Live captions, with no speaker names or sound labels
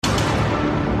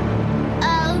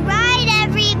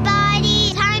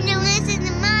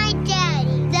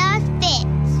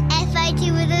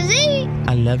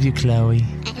love you, Chloe.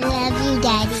 I love you,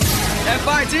 Daddy.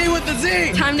 FIT with the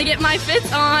Z. Time to get my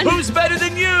Fitz on. Who's better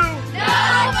than you?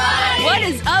 Nobody. What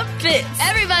is up, Fitz?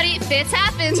 Everybody, Fitz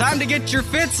happens. Time to get your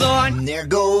Fitz on. And there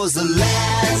goes the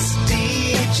last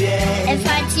DJ.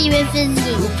 FIT with the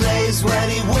Z. Who plays what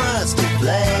he wants to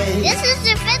play. This is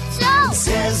the Fitz Show.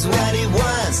 Says what he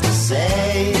wants to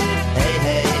say. Hey,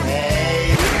 hey,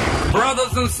 hey.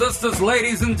 Brothers and sisters,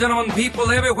 ladies and gentlemen,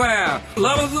 people everywhere,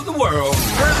 lovers of the world.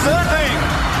 Presenting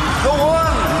the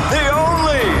one, the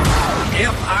only.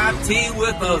 FIT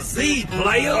with a Z,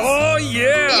 players. Oh,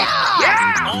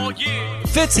 yeah. Oh, yeah.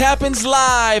 Fitz happens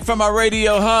live from our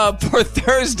radio hub for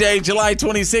Thursday, July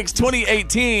 26,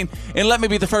 2018. And let me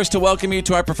be the first to welcome you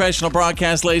to our professional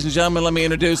broadcast, ladies and gentlemen. Let me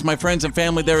introduce my friends and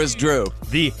family. There is Drew.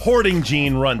 The hoarding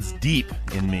gene runs deep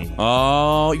in me.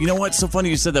 Oh, you know what? So funny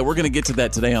you said that. We're going to get to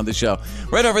that today on the show.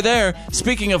 Right over there,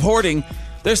 speaking of hoarding,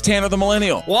 there's Tanner the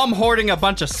Millennial. Well, I'm hoarding a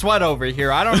bunch of sweat over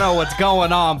here. I don't know what's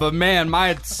going on, but man,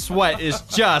 my sweat is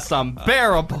just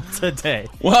unbearable today.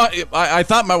 Well, I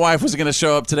thought my wife was going to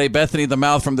show up today, Bethany the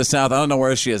Mouth from the South. I don't know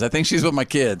where she is. I think she's with my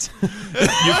kids. You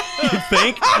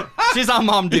think? She's on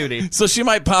mom duty. So she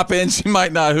might pop in, she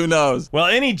might not. Who knows? Well,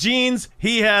 any jeans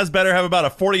he has better have about a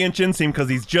 40-inch inseam because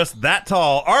he's just that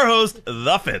tall. Our host,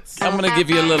 The Fitz. I'm going to give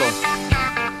you a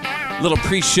little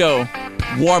pre-show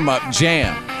warm-up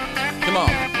jam. Come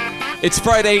on. It's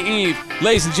Friday Eve.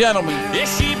 Ladies and gentlemen. Yeah,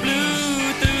 she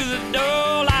blew through the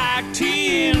door like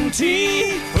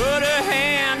TNT. Put her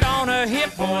hand on her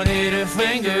hip, pointed her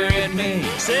finger at me.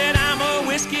 Said I'm a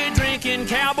whiskey-drinking,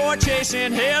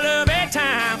 cowboy-chasing hell of a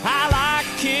time. I like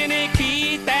Kenny,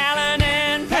 Keith, Allen,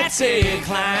 and Patsy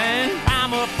Cline.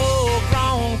 I'm a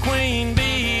full-grown queen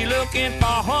bee looking for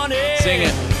honey. Sing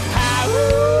it.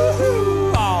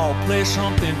 I'll play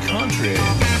something country.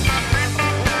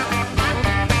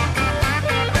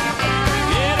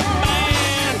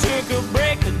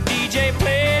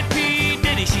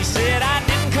 She said, I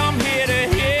didn't come here to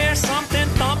hear something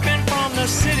thumping from the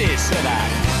city, said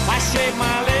I shaved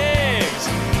my legs,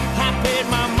 I paid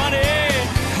my money,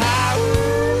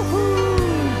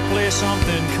 play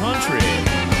something country,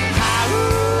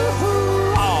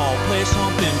 I'll play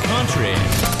something country.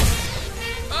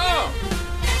 Oh,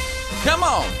 come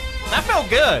on. That felt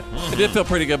good. It did feel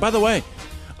pretty good. By the way,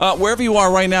 wherever you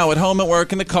are right now, at home, at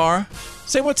work, in the car,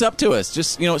 say what's up to us.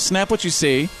 Just, snap what you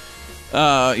see.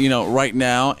 Right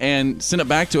now, and send it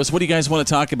back to us. What do you guys want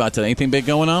to talk about today? Anything big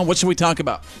going on? What should we talk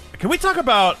about? Can we talk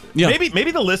about,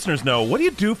 maybe the listeners know, what do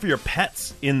you do for your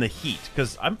pets in the heat?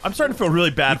 Because I'm starting to feel really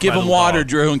bad for give them water, dog.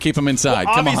 Drew, and keep them inside.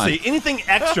 Well, Come on. obviously, anything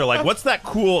extra, like what's that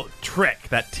cool trick,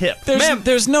 that tip?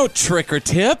 There's no trick or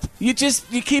tip. You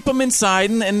keep them inside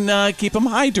and keep them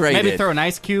hydrated. Maybe throw an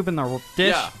ice cube in the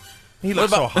dish. Yeah. He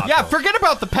looks so hot. Yeah, though. forget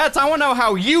about the pets. I want to know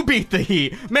how you beat the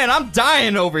heat. Man, I'm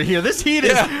dying over here. This heat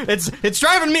is it's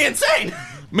driving me insane.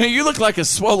 Man, you look like a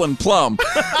swollen plum.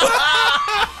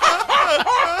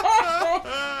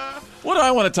 What do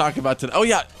I want to talk about today? Oh,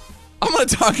 yeah. I'm going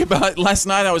to talk about last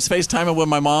night I was FaceTiming with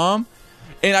my mom,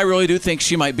 and I really do think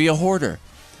she might be a hoarder.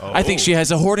 Oh. I think she has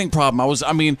a hoarding problem.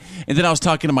 And then I was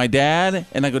talking to my dad,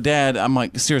 and I go, Dad, I'm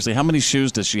like, seriously, how many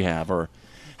shoes does she have? Or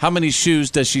how many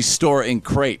shoes does she store in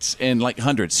crates? In like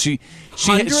hundreds. She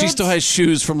still has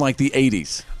shoes from like the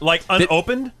 80s. Like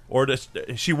unopened? Or does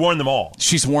she worn them all?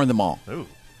 She's worn them all. Ooh.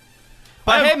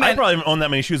 But hey, man, I probably haven't owned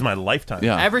that many shoes in my lifetime.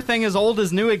 Yeah. Everything is old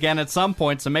is new again at some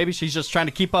point, so maybe she's just trying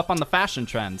to keep up on the fashion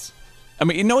trends. I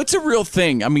mean, it's a real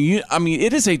thing. I mean,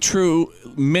 it is a true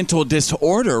mental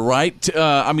disorder, right?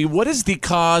 What is the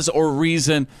cause or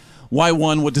reason why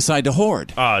one would decide to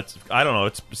hoard? I don't know.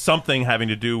 It's something having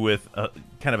to do with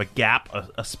kind of a gap,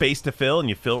 a space to fill, and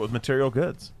you fill it with material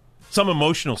goods. Some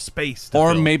emotional space to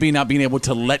or fill. Maybe not being able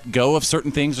to let go of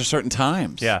certain things or certain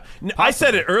times. Yeah. Possibly. I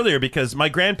said it earlier because my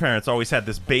grandparents always had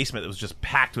this basement that was just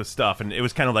packed with stuff, and it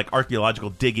was kind of like archaeological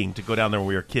digging to go down there when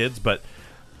we were kids, but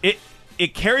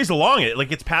it carries along it.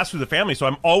 Like, it's passed through the family, so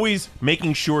I'm always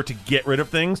making sure to get rid of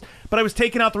things. But I was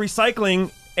taking out the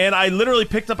recycling, and I literally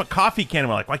picked up a coffee can, and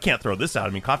I'm like, well, I can't throw this out. I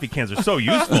mean, coffee cans are so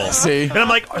useful. See? And I'm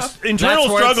like, internal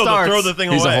struggle to throw the thing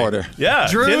away. He's a hoarder. Yeah,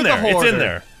 Drew it's in there. the hoarder. It's in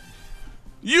there.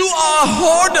 You are a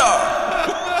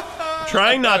hoarder!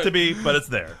 Trying not to be, but it's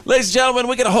there. Ladies and gentlemen,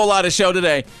 we got a whole lot of show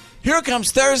today. Here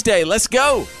comes Thursday. Let's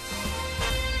go.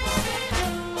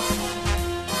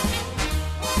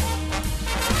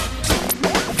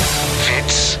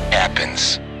 Fitz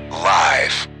happens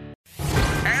live.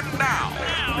 And now,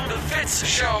 the Fitz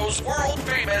Show's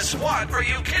world-famous What Are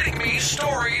You Kidding Me?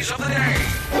 Stories of the Day.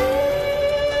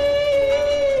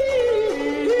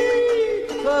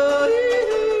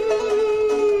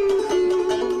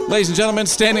 Ladies and gentlemen,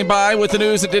 standing by with the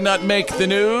news that did not make the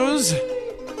news.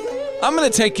 I'm going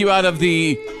to take you out of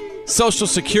the Social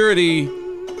Security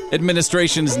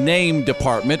Administration's name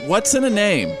department. What's in a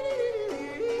name?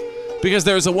 Because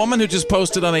there's a woman who just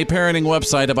posted on a parenting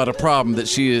website about a problem that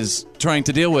she is trying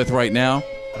to deal with right now.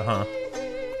 Uh-huh.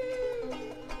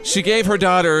 She gave her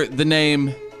daughter the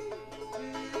name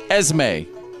Esme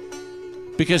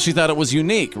because she thought it was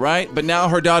unique, right? But now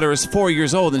her daughter is 4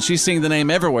 years old and she's seeing the name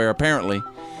everywhere, apparently.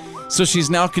 So she's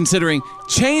now considering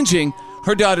changing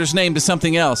her daughter's name to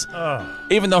something else,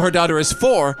 even though her daughter is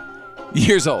 4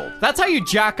 years old. That's how you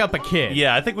jack up a kid.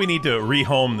 Yeah, I think we need to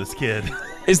rehome this kid.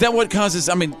 Is that what causes,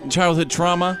 childhood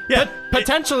trauma? Yeah.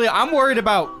 Potentially, I'm worried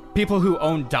about people who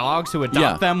own dogs who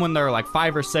adopt them when they're like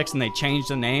 5 or 6 and they change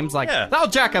the names. Like, that'll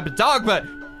jack up a dog, but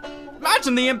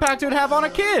imagine the impact it would have on a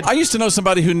kid. I used to know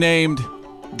somebody who named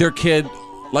their kid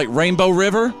like Rainbow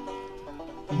River,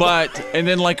 and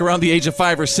then like around the age of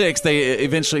 5 or 6, they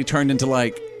eventually turned into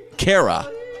like Kara.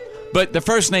 But the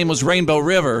first name was Rainbow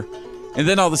River, and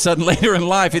then all of a sudden later in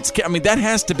life, that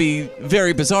has to be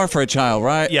very bizarre for a child,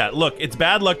 right? Yeah, look, it's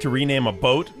bad luck to rename a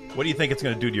boat. What do you think it's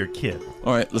going to do to your kid?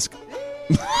 All right, let's...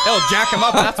 It'll jack him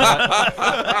up, that's what.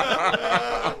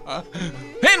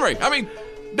 Henry,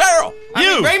 Daryl.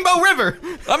 Rainbow River.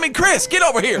 Chris, get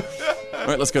over here. All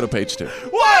right, let's go to page 2.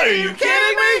 What, are you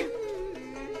kidding me?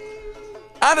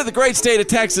 Out of the great state of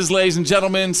Texas, ladies and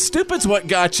gentlemen, stupid's what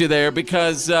got you there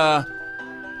because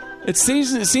it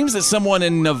seems that someone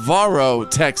in Navarro,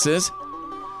 Texas,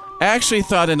 actually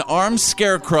thought an armed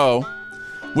scarecrow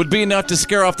would be enough to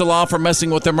scare off the law for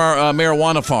messing with their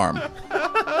marijuana farm.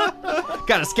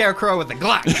 Got a scarecrow with a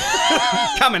Glock.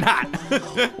 Coming hot.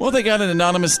 Well, they got an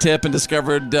anonymous tip and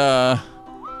discovered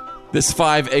this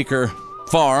 5-acre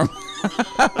farm.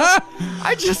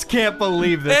 I just can't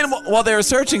believe this. And while they were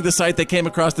searching the site, they came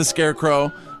across the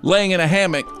scarecrow laying in a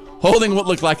hammock, holding what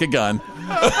looked like a gun.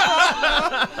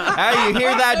 Hey, you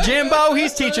hear that, Jimbo?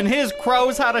 He's teaching his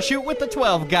crows how to shoot with the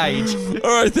 12 gauge.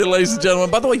 All right, then, ladies and gentlemen.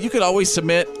 By the way, you could always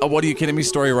submit a What Are You Kidding Me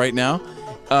story right now.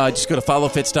 Just go to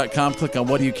followfitz.com, click on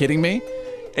What Are You Kidding Me?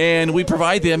 And we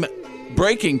provide them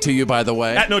breaking to you, by the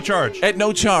way. At no charge. At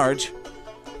no charge.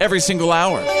 Every single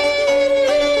hour.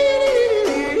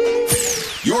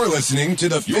 You're listening to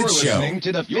The Fitz Show.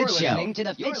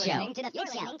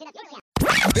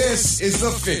 This is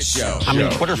The Fitz Show. How many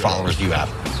Twitter followers do you have?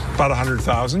 About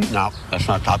 100,000. No, that's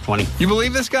not top 20. You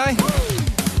believe this guy?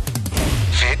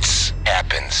 Fitz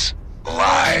happens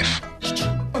live.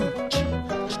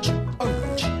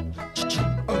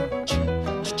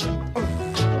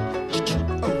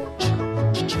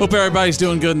 Hope everybody's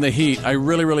doing good in the heat. I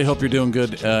really, really hope you're doing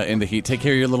good in the heat. Take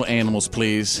care of your little animals,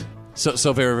 please.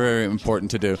 So very, very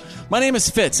important to do. My name is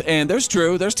Fitz, and there's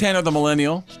Drew. There's Tanner the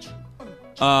Millennial.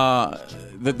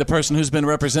 The person who's been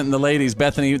representing the ladies,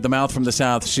 Bethany, the mouth from the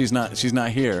south. She's not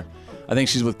here. I think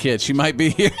she's with kids. She might be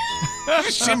here.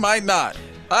 She might not.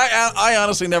 I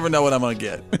honestly never know what I'm going to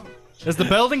get. Is the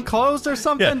building closed or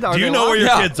something? Yeah. Do you know where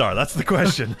your kids are? That's the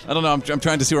question. I don't know. I'm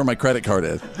trying to see where my credit card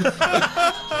is.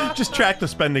 Just track the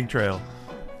spending trail.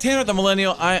 Tanner the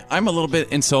Millennial, I'm a little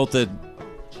bit insulted.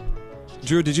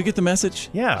 Drew, did you get the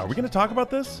message? Yeah. Are we going to talk about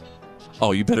this?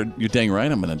 Oh, you're dang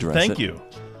right I'm going to address it. Thank you.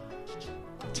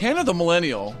 Tanner the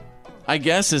Millennial, I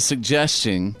guess, is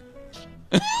suggesting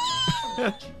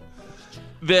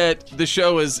that the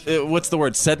show is, what's the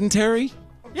word, sedentary?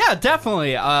 Yeah,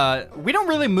 definitely. We don't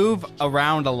really move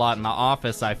around a lot in the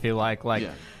office, I feel like.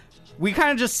 We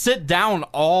kind of just sit down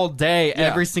all day,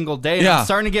 every single day. And I'm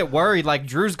starting to get worried. Like,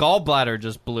 Drew's gallbladder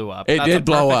just blew up. It did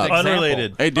blow up.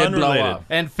 Unrelated. It did blow up.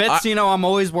 And Fitz, I'm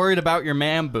always worried about your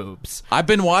man boobs. I've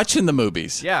been watching the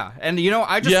movies. Yeah, and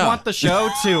I just want the show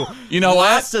to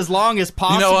last as long as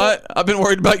possible. You know what? I've been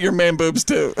worried about your man boobs,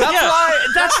 too.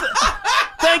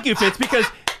 Thank you, Fitz, because...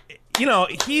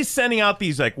 he's sending out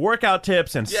these workout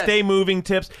tips and stay moving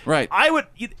tips. Right. I would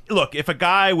look if a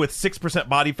guy with 6%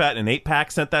 body fat and an 8-pack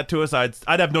sent that to us.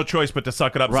 I'd have no choice but to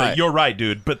suck it up. And say, you're right,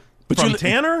 dude. But from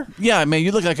Tanner, yeah, man,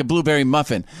 you look like a blueberry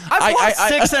muffin. I've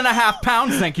lost 6.5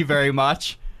 pounds. Thank you very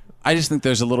much. I just think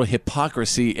there's a little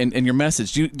hypocrisy in your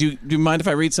message. Do you mind if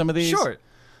I read some of these? Sure.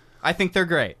 I think they're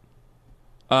great.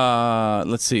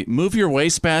 Let's see. Move your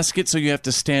wastebasket so you have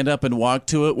to stand up and walk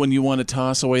to it when you want to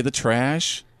toss away the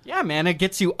trash. Yeah, man, it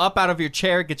gets you up out of your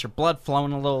chair, gets your blood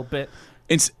flowing a little bit.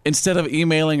 Instead of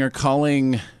emailing or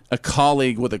calling a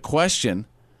colleague with a question,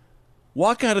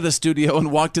 walk out of the studio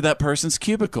and walk to that person's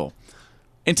cubicle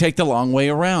and take the long way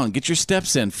around. Get your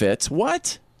steps in, Fitz.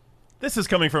 What? This is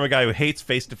coming from a guy who hates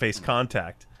face-to-face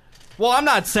contact. Well, I'm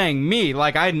not saying me.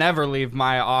 I never leave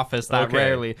my office that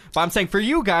rarely. But I'm saying for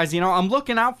you guys, I'm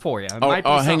looking out for you.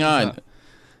 Hang on.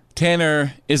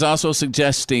 Tanner is also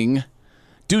suggesting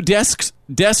do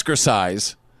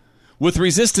desk-ercise with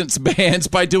resistance bands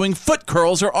by doing foot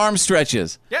curls or arm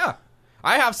stretches. Yeah.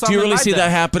 I have some. Do you really see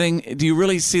that happening? Do you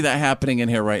really see that happening in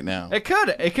here right now? It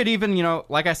could. It could even,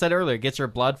 like I said earlier, get your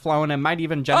blood flowing and might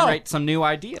even generate some new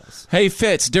ideas. Hey,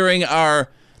 Fitz, during our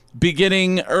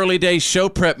beginning early day show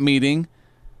prep meeting,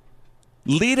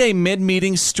 lead a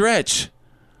mid-meeting stretch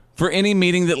for any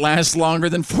meeting that lasts longer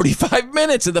than 45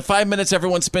 minutes. And the 5 minutes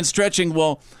everyone spent stretching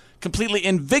will completely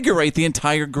invigorate the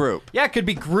entire group. Yeah, it could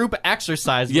be group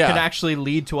exercise. It could actually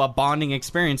lead to a bonding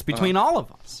experience between all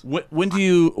of us. When do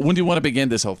you want to begin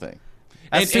this whole thing?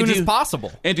 As soon as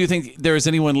possible. And do you think there is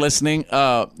anyone listening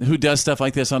who does stuff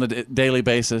like this on a daily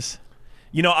basis?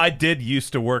 I did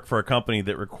used to work for a company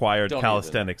that required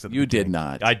calisthenics. You did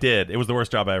not. I did. It was the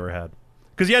worst job I ever had.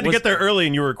 Because you had to get there early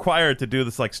and you were required to do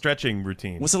this stretching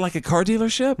routine. Was it like a car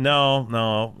dealership?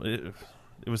 No.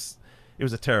 It was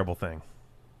a terrible thing.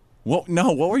 What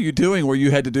were you doing where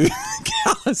you had to do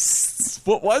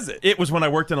what was it? It was when I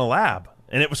worked in a lab.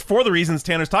 And it was for the reasons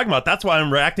Tanner's talking about. That's why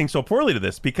I'm reacting so poorly to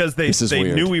this. Because they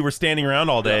knew we were standing around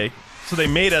all day. So they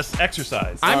made us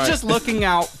exercise. I'm just looking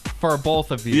out for both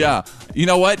of you. Yeah. You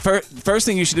know what? First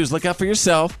thing you should do is look out for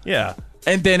yourself. Yeah.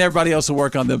 And then everybody else will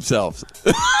work on themselves.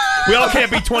 We all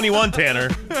can't be 21, Tanner.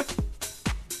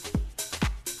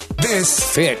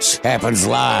 This Fitz happens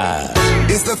live.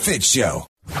 It's the Fitz Show.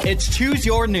 It's Choose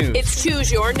Your News. It's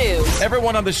Choose Your News.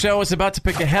 Everyone on the show is about to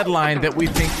pick a headline that we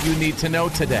think you need to know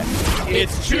today.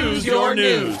 It's Choose Your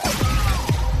News.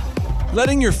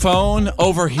 Letting your phone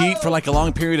overheat for like a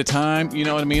long period of time, you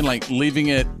know what I mean? Like leaving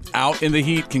it out in the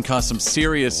heat can cause some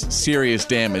serious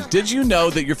damage. Did you know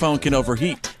that your phone can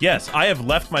overheat? Yes, I have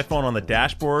left my phone on the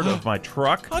dashboard of my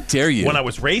truck. How dare you? When I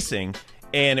was racing,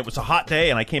 and it was a hot day,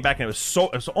 and I came back, and it was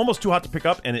almost too hot to pick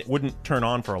up, and it wouldn't turn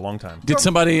on for a long time. Did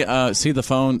somebody see the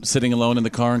phone sitting alone in the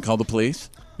car and call the police?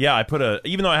 Yeah,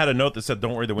 even though I had a note that said,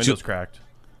 "Don't worry, the window's cracked."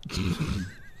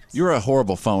 You're a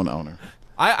horrible phone owner.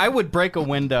 I would break a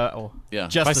window. Yeah,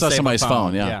 just if I to saw save somebody's a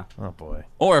phone. Yeah. Oh boy.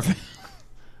 Or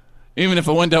even if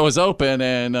a window was open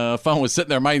and a phone was sitting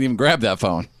there, I might even grab that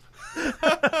phone.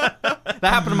 That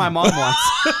happened to my mom once.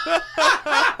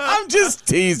 I'm just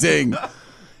teasing.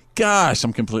 Gosh,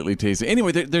 I'm completely teasing.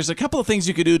 Anyway, there's a couple of things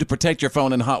you could do to protect your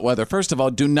phone in hot weather. First of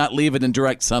all, do not leave it in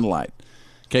direct sunlight.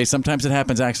 Okay, sometimes it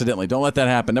happens accidentally. Don't let that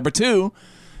happen. Number two,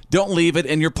 don't leave it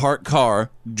in your parked car,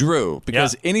 Drew,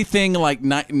 because anything like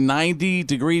 90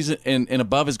 degrees and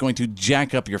above is going to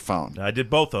jack up your phone. I did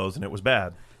both those, and it was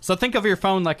bad. So think of your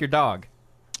phone like your dog.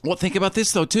 Well, think about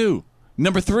this, though, too.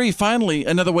 Number three, finally,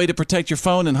 another way to protect your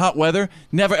phone in hot weather,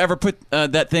 never, ever put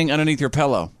that thing underneath your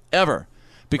pillow. Ever.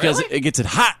 Because it gets it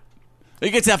hot.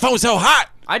 It gets that phone so hot.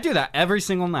 I do that every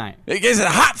single night. It gets it a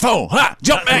hot phone. Hot.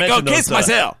 Jump back, go kiss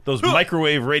myself. Those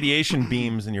microwave radiation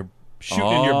beams in your... shooting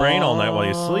in your brain all night while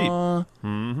you sleep.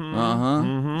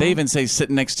 They even say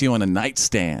sitting next to you on a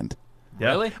nightstand. Yeah.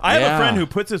 Really? I have a friend who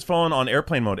puts his phone on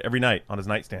airplane mode every night on his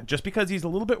nightstand just because he's a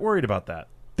little bit worried about that.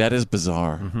 That is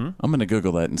bizarre. I'm going to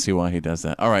Google that and see why he does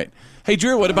that. All right. Hey,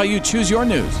 Drew, what about you? Choose your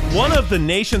news. One of the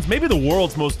nation's, maybe the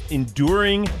world's most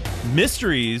enduring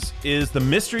mysteries is the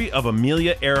mystery of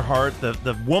Amelia Earhart,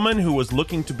 the woman who was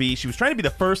she was trying to be the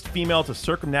first female to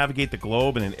circumnavigate the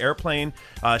globe in an airplane.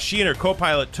 She and her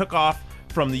co-pilot took off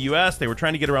from the U.S. They were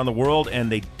trying to get around the world,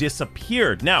 and they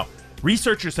disappeared. Now,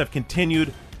 researchers have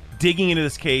continued digging into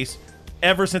this case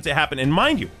ever since it happened. And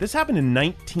mind you, this happened in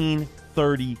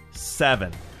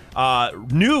 1937.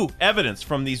 New evidence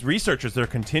from these researchers that are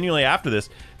continually after this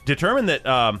determined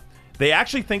that they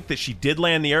actually think that she did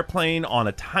land the airplane on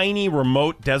a tiny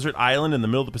remote desert island in the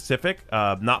middle of the Pacific,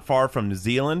 not far from New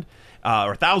Zealand,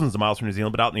 or thousands of miles from New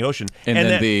Zealand, but out in the ocean. And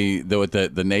then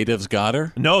the natives got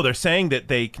her? No, they're saying that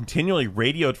they continually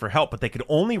radioed for help, but they could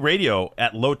only radio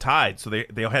at low tide. So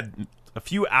they had a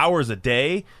few hours a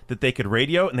day that they could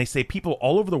radio, and they say people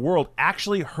all over the world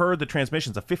actually heard the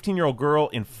transmissions. A 15-year-old girl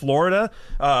in Florida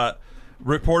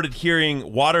reported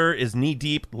hearing, "Water is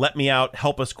knee-deep, let me out,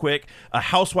 help us quick." A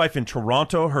housewife in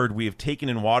Toronto heard, "We have taken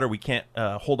in water, we can't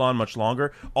hold on much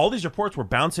longer." All these reports were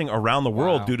bouncing around the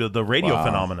world due to the radio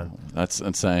phenomenon. That's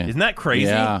insane. Isn't that crazy?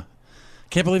 Yeah.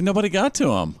 Can't believe nobody got to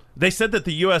them. They said that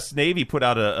the U.S. Navy put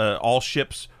out a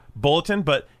all-ships bulletin,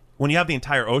 but when you have the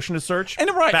entire ocean to search, I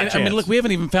mean, look, we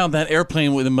haven't even found that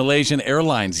airplane with the Malaysian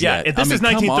Airlines yet. Yeah, this is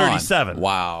 1937.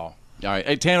 Wow. All right.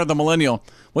 Hey, Tanner the Millennial,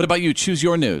 what about you? Choose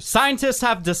your news. Scientists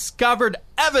have discovered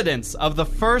evidence of the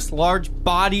first large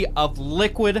body of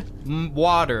liquid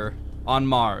water on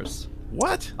Mars.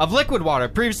 What? Of liquid water.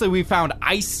 Previously, we found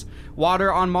ice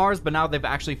water on Mars, but now they've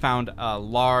actually found a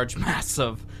large mass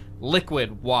of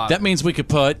liquid water. That means we could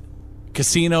put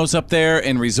casinos up there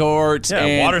and resorts. Yeah,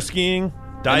 and water skiing,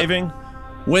 diving.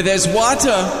 Where there's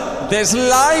water, there's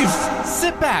life.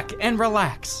 Sit back and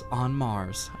relax on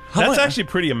Mars. That's actually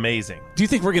pretty amazing. Do you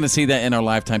think we're going to see that in our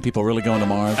lifetime? People really going to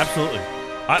Mars? Absolutely.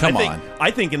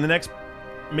 I think in the next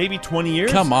maybe 20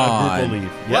 years, Come on. a group will leave.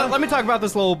 Yeah. Well, let me talk about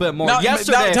this a little bit more. No,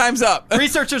 Yesterday, time's up.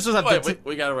 Researchers just have to...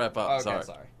 we got to wrap up. Okay,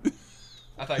 sorry.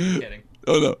 I thought you were kidding.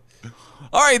 Oh, no.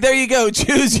 All right, there you go.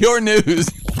 Choose your news.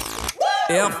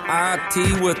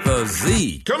 F-I-T with a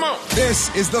Z. Come on.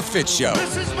 This is the Fitz Show.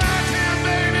 This is my time,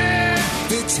 baby.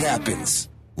 Fitz happens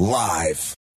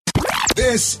live.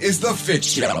 This is the Fitz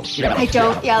Show. I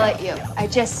don't yell at you. I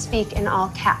just speak in all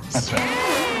caps. That's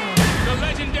right. The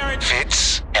legendary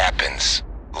Fitz happens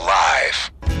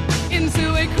live.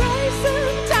 Into a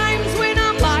crisis, times when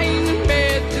I'm lying in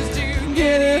bed just to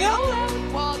get it all out.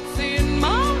 What's in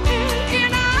my head,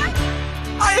 and I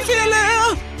feel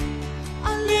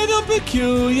a little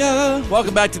peculiar.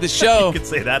 Welcome back to the show. You could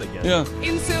say that again. Yeah.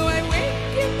 And so I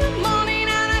wake in the morning and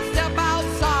I step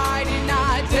outside and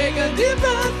I take a deep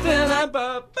breath and I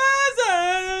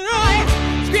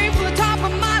scream from the top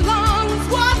of my lungs,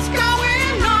 what's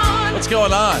going on? What's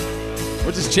going on?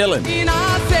 We're just chilling. And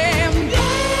I say,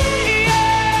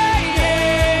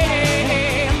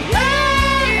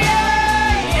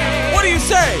 What do you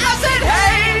say? I said,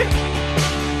 hey,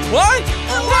 What?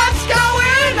 what's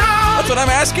going on? That's what I'm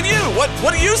asking you.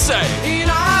 What do you say?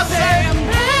 And I say,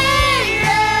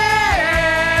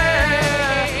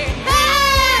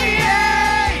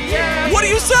 What do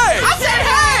you say? I said,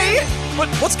 hey,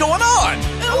 What's going on?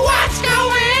 what's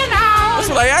going on? That's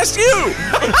what I asked you.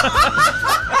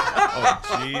 Oh,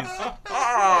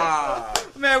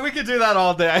 jeez. Man, we could do that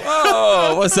all day.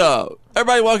 Oh, what's up?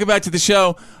 Everybody, welcome back to the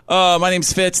show. My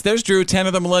name's Fitz. There's Drew.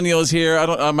 Tanner the Millennial is here. I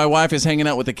don't. My wife is hanging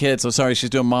out with the kids, so sorry, she's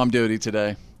doing mom duty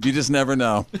today. You just never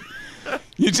know.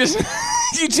 You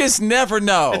just never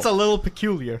know. It's a little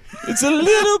peculiar. It's a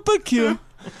little peculiar.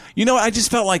 You know, I just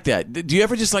felt like that. Do you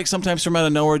ever just like sometimes from out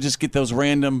of nowhere just get those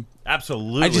random?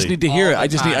 Absolutely. I just need to hear it. I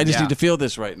just time, need to feel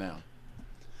this right now.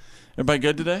 Everybody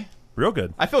good today? Real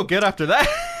good. I feel good after that.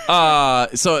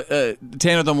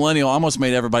 Tanner the Millennial almost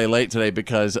made everybody late today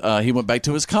because he went back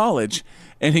to his college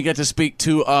and he got to speak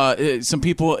to some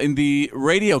people in the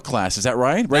radio class. Is that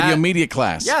right? Radio media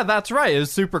class. Yeah, that's right. It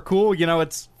was super cool. You know,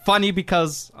 it's funny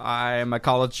because I'm a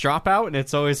college dropout, and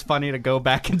it's always funny to go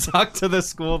back and talk to the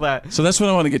school that... So that's what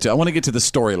I want to get to. I want to get to the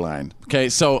storyline. Okay,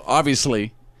 so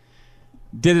obviously...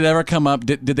 Did it ever come up?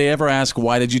 Did they ever ask,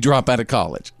 why did you drop out of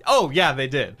college? Oh, yeah, they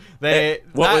did. That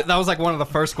was like one of the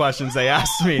first questions they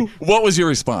asked me. What was your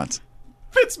response?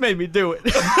 Fitz made me do it.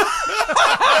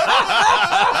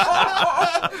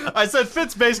 I said,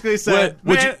 Fitz basically said,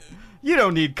 you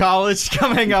don't need college.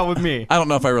 Come hang out with me. I don't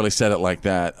know if I really said it like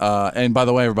that. And by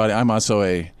the way, everybody, I'm also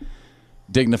a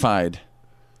dignified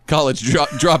college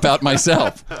dropout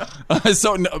myself.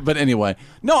 But anyway,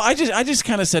 no, I just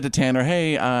kind of said to Tanner,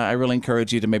 hey, I really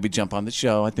encourage you to maybe jump on the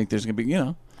show. I think there's going to be,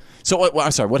 So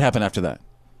I'm sorry, what happened after that?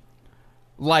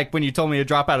 Like when you told me to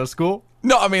drop out of school?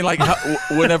 No, I mean like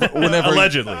whenever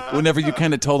Allegedly. Whenever you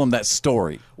kind of told them that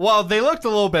story. Well, they looked a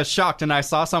little bit shocked, and I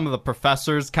saw some of the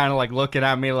professors kind of like looking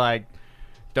at me like,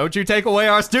 don't you take away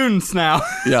our students now.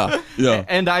 Yeah.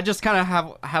 And I just kind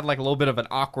of had like a little bit of an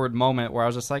awkward moment where I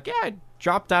was just like, yeah, I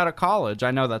dropped out of college.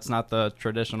 I know that's not the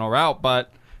traditional route,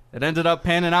 but it ended up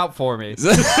panning out for me.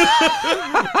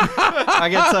 I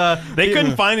guess they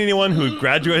couldn't find anyone who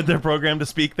graduated their program to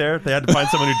speak there. They had to find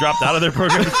someone who dropped out of their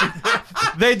program to speak there.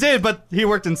 They did, but he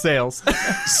worked in sales.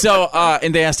 So,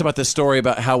 and they asked about the story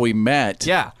about how we met.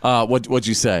 Yeah. What'd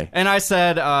you say? And I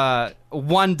said,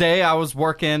 one day I was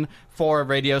working for a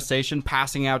radio station,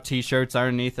 passing out T-shirts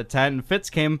underneath a tent, and Fitz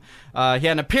came. He had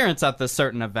an appearance at this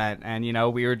certain event, and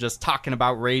we were just talking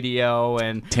about radio.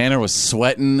 And Tanner was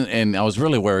sweating, and I was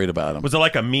really worried about him. Was it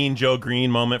like a Mean Joe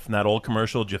Green moment from that old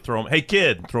commercial? Did you throw him? Hey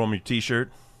kid, throw him your T-shirt.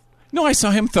 No, I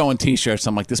saw him throwing T-shirts.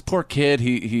 I'm like, this poor kid.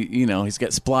 He's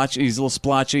got splotchy. He's a little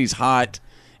splotchy. He's hot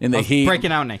in the heat,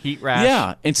 breaking out in a heat rash.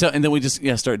 Yeah, and then we just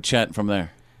started chatting from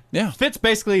there. Yeah, Fitz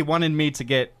basically wanted me to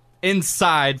get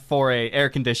inside for a air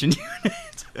conditioned unit.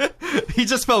 He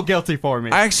just felt guilty for me.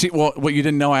 What you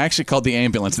didn't know, I actually called the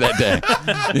ambulance that day.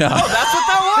 Yeah. Oh, that's what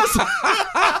that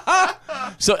was?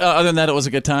 So other than that, it was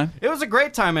a good time? It was a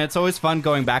great time, and it's always fun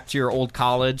going back to your old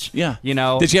college. Yeah.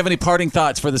 Did you have any parting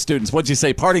thoughts for the students? What'd you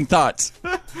say? Parting thoughts?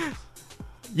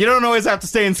 You don't always have to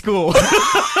stay in school.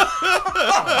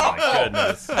 Oh, my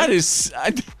goodness. That is...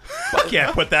 I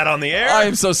can't put that on the air. I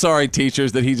am so sorry,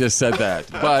 teachers, that he just said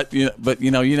that. But you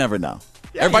never know.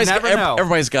 Yeah, know.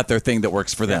 Everybody's got their thing that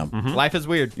works for them. Mm-hmm. Life is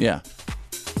weird. Yeah.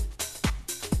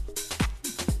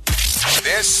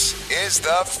 This is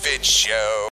The Fitz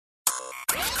Show.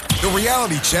 The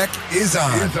reality check is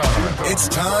on. It's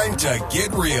time to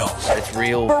get real. It's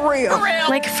real. For real.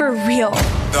 Like for real.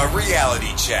 The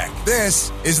reality check.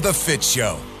 This is The Fitz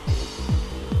Show.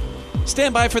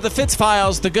 Stand by for the Fitz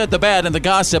Files, the good, the bad, and the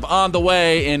gossip on the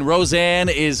way. And Roseanne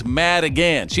is mad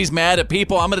again. She's mad at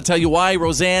people. I'm going to tell you why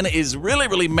Roseanne is really,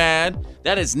 really mad.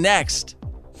 That is next.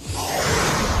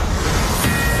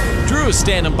 Drew is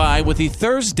standing by with the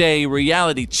Thursday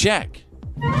reality check.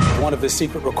 One of the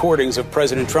secret recordings of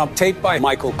President Trump taped by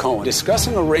Michael Cohen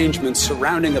discussing arrangements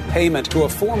surrounding a payment to a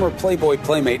former Playboy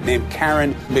playmate named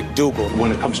Karen McDougal.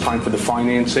 When it comes time for the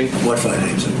financing. What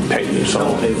financing? Pay this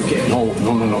all. No.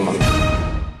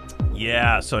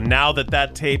 Yeah, so now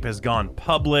that tape has gone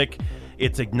public,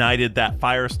 it's ignited that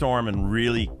firestorm and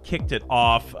really kicked it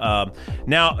off.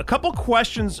 Now, a couple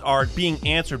questions are being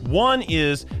answered. One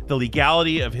is the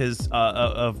legality of his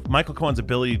of Michael Cohen's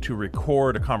ability to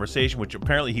record a conversation, which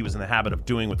apparently he was in the habit of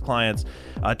doing with clients.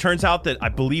 Turns out that I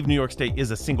believe New York State is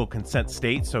a single consent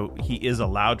state, so he is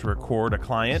allowed to record a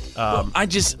client.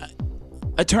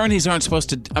 Attorneys aren't supposed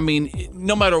to. I mean,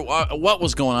 no matter what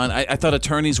was going on, I thought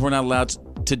attorneys were not allowed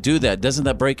to do that. Doesn't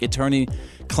that break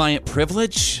attorney-client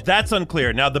privilege? That's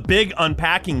unclear. Now, the big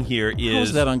unpacking here is... How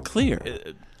is that unclear?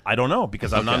 I don't know,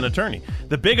 because I'm not an attorney.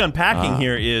 The big unpacking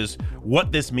here is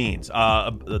what this means.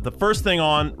 The first thing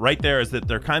on right there is that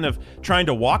they're kind of trying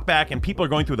to walk back, and people are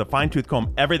going through the fine-tooth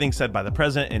comb everything said by the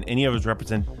president and any of his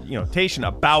representation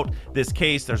about this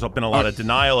case. There's been a lot of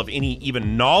denial of any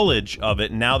even knowledge of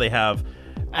it, and now they have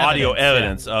audio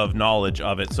evidence of knowledge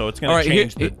of it, so it's going to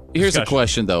change the Here's discussion. a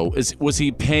question, though. Was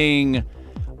he paying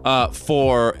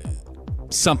for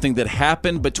something that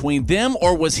happened between them,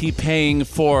 or was he paying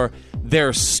for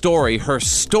their story, her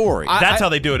story? That's how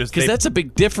they do it. Because that's a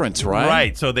big difference, right?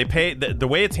 Right, so they pay... The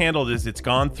way it's handled is it's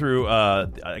gone through,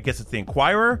 I guess it's the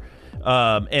Inquirer,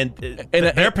 and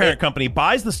their parent company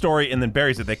buys the story and then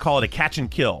buries it. They call it a catch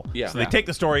and kill. Yeah. So they take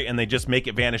the story and they just make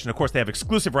it vanish. And of course, they have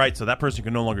exclusive rights, so that person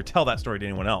can no longer tell that story to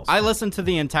anyone else. I listened to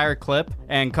the entire clip,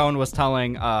 and Cohen was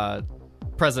telling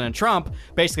President Trump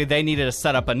basically they needed to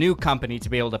set up a new company to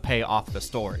be able to pay off the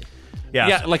story.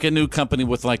 Yeah, like a new company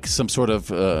with like some sort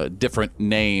of different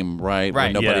name, right? Where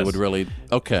nobody would really...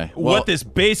 Okay. Well, what this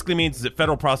basically means is that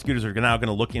federal prosecutors are now going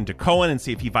to look into Cohen and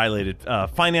see if he violated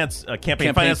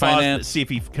campaign finance laws, see if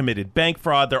he committed bank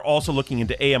fraud. They're also looking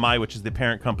into AMI, which is the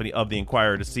parent company of the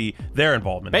Inquirer, to see their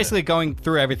involvement. Basically going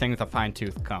through everything with a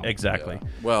fine-tooth comb. Exactly. Yeah.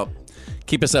 Well,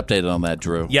 keep us updated on that,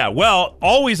 Drew. Yeah, well,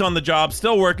 always on the job,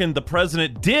 still working. The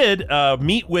president did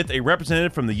meet with a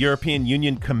representative from the European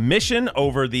Union Commission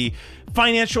over the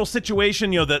financial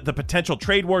situation, the potential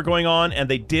trade war going on, and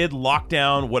they did lock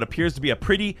down what appears to be a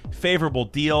pretty favorable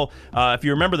deal. If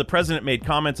you remember, the president made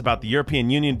comments about the European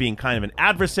Union being kind of an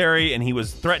adversary, and he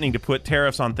was threatening to put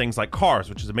tariffs on things like cars,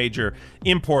 which is a major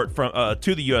import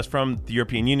to the U.S. from the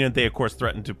European Union. They, of course,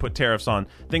 threatened to put tariffs on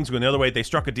things going the other way. They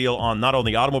struck a deal on not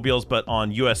only automobiles, but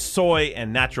on U.S. soy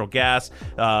and natural gas.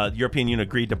 The European Union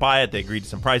agreed to buy it. They agreed to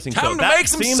some pricing. Time to make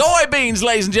some soybeans,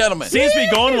 ladies and gentlemen. Seems to be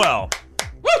going well.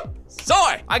 Woo!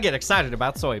 Soy! I get excited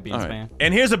about soybeans, man.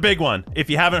 And here's a big one. If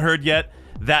you haven't heard yet,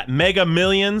 that Mega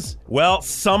Millions, well,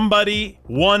 somebody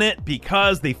won it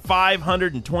because the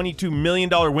 $522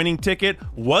 million winning ticket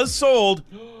was sold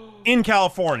in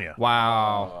California.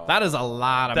 Wow. That is a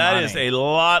lot of money. That is a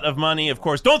lot of money. Of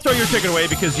course, don't throw your ticket away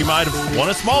because you might have won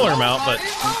a smaller amount, but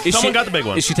someone got the big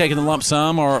one. Is she taking the lump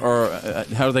sum, or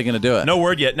how are they going to do it? No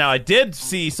word yet. Now, I did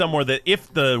see somewhere that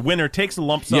if the winner takes the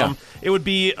lump sum, it would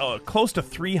be close to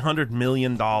 $300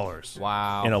 million. Wow.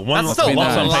 That's still a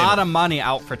lump sum lot payment. of money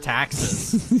out for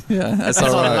taxes. Yeah, that's a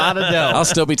all right. lot of dough. I'll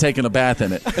still be taking a bath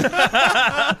in it.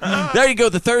 There you go,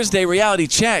 the Thursday reality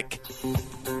check.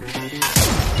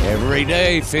 Every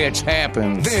day, Fitz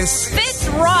happens. This Fitz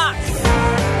rocks.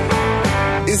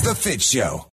 is The Fitz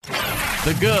Show.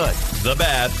 The good, the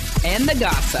bad, And the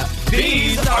gossip.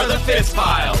 These are the Fitz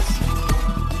Files.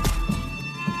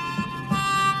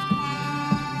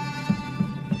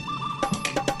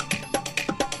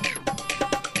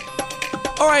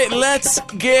 All right, let's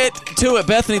get to it.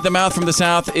 Bethany, the mouth from the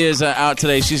South, is out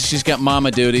today. She's got mama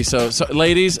duty. So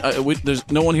ladies, there's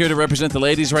no one here to represent the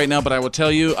ladies right now, but I will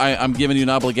tell you, I'm giving you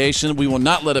an obligation. We will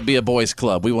not let it be a boys'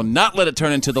 club. We will not let it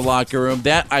turn into the locker room.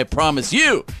 That I promise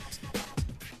you.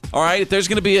 All right, if there's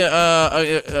going to be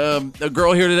a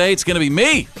girl here today, it's going to be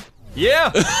me.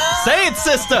 Yeah. Say it,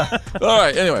 sister. All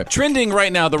right, anyway. Trending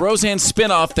right now, the Roseanne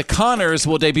spinoff, The Connors,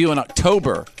 will debut in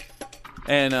October.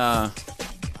 And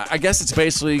I guess it's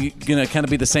basically going to kind of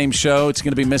be the same show. It's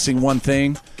going to be missing one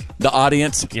thing, the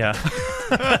audience. Yeah.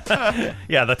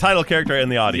 Yeah, the title character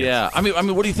and the audience. Yeah. I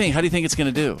mean, what do you think? How do you think it's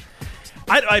going to do?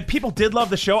 People did love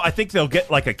the show. I think they'll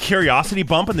get like a curiosity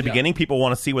bump in the beginning. People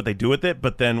want to see what they do with it,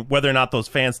 but then whether or not those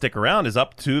fans stick around is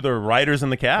up to the writers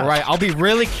and the cast. Right. I'll be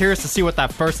really curious to see what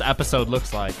that first episode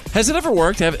looks like. Has it ever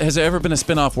worked? Has there ever been a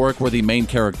spin-off work where the main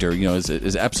character,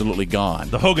 is absolutely gone?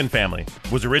 The Hogan family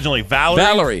was originally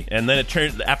Valerie. And then it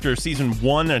turned, after season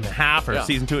 1.5 or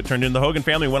season 2, it turned into the Hogan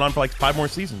family. Went on for like 5 more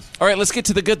seasons. All right, let's get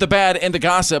to the good, the bad, and the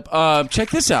gossip. Check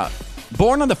this out.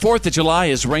 Born on the 4th of July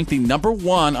is ranked the number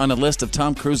 1 on a list of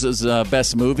Tom Cruise's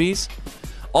best movies.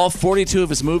 All 42 of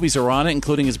his movies are on it,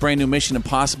 including his brand new Mission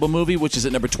Impossible movie, which is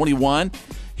at number 21.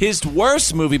 His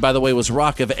worst movie, by the way, was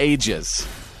Rock of Ages.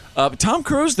 Tom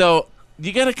Cruise, though,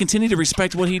 you got to continue to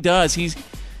respect what he does. He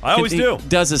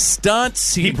does his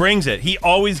stunts. He brings it. He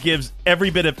always gives every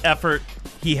bit of effort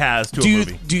he has to a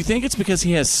movie. Do you think it's because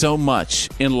he has so much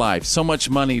in life, so much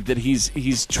money, that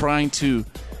he's trying to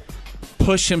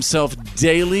push himself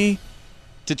daily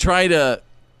to try to,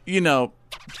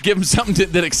 give him something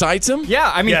that excites him?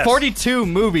 Yeah, I mean, 42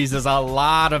 movies is a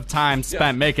lot of time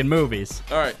spent making movies.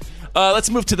 All right.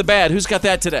 Let's move to the bad. Who's got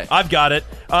that today? I've got it.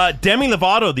 Demi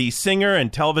Lovato, the singer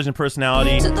and television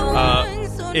personality,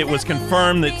 it was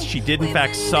confirmed that she did, in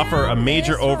fact, suffer a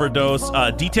major overdose.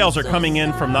 Details are coming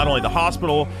in from not only the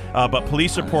hospital, but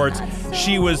police reports.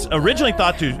 She was originally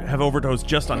thought to have overdosed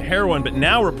just on heroin, but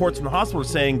now reports from the hospital are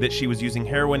saying that she was using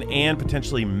heroin and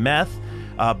potentially meth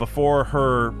before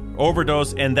her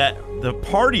overdose, and that the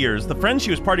partiers, the friends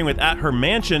she was partying with at her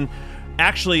mansion,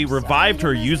 actually revived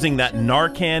her using that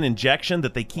Narcan injection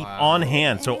that they keep on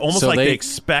hand. So almost like they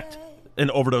expect an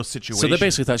overdose situation. So they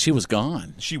basically thought she was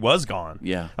gone. She was gone.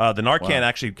 Yeah. The Narcan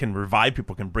actually can revive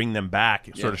people, can bring them back.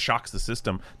 It sort of shocks the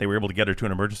system. They were able to get her to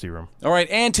an emergency room. All right,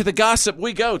 and to the gossip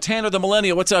we go. Tanner the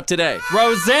Millennial, what's up today?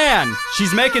 Roseanne.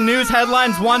 She's making news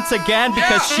headlines once again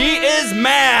because she is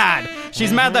mad.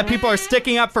 She's mad that people are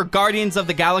sticking up for Guardians of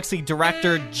the Galaxy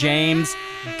director James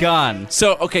Gunn.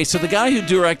 So the guy who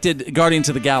directed Guardians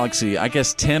of the Galaxy, I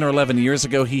guess 10 or 11 years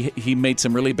ago, he made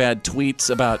some really bad tweets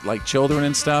about like children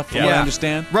and stuff, from what I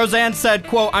understand. Roseanne said,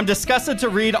 quote, "I'm disgusted to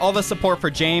read all the support for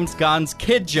James Gunn's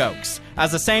kid jokes,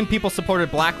 as the same people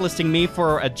supported blacklisting me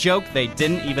for a joke they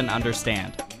didn't even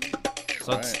understand."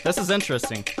 So this is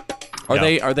interesting.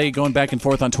 Are they going back and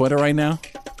forth on Twitter right now?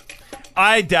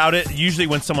 I doubt it. Usually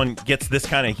when someone gets this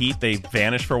kind of heat, they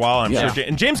vanish for a while. I'm sure.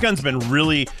 And James Gunn's been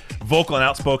really vocal and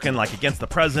outspoken, like against the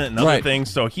president and other things,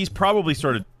 so he's probably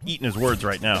sort of eating his words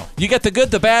right now. You got the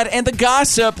good, the bad, and the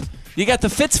gossip. You got the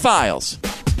Fitz files.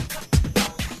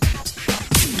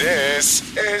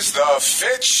 This is the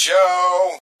Fitz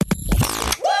Show.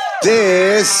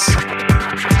 This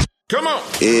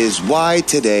is why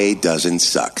today doesn't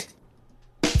suck.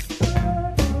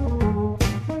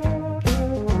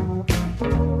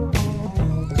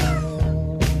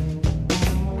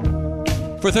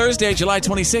 For Thursday, July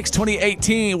 26,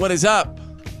 2018, what is up?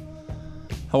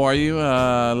 How are you?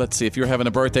 Let's see. If you're having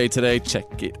a birthday today,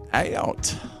 check it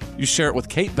out. You share it with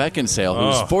Kate Beckinsale,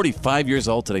 who's 45 years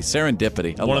old today.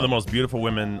 Serendipity. Hello. One of the most beautiful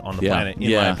women on the planet,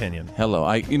 in my opinion. Hello.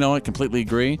 I completely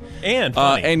agree. And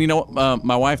funny. And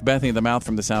my wife, Bethany the Mouth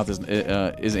from the South,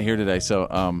 isn't here today. So,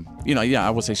 I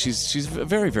will say she's a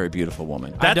very, very beautiful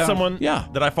woman. That's someone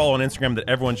that I follow on Instagram that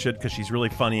everyone should, because she's really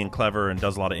funny and clever and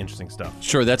does a lot of interesting stuff.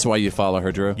 Sure, that's why you follow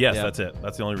her, Drew? Yes, that's it.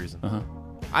 That's the only reason.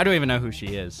 I don't even know who she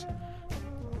is.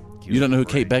 You don't know who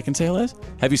Kate Beckinsale is?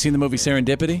 Have you seen the movie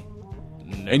Serendipity?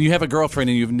 No. And you have a girlfriend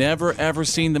and you've never, ever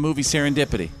seen the movie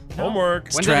Serendipity?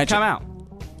 Homework. When did it come out?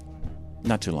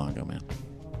 Not too long ago, man.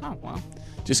 Oh, well.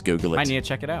 Just Google it. I need to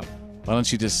check it out. Why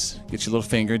don't you just get your little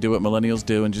finger, do what millennials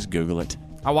do, and just Google it.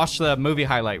 I watched the movie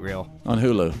highlight reel. On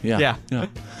Hulu, yeah.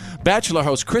 Bachelor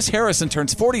host Chris Harrison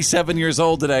turns 47 years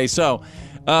old today. So,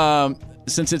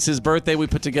 since it's his birthday, we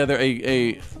put together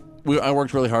I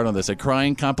worked really hard on this, a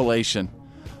crying compilation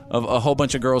of a whole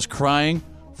bunch of girls crying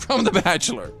from The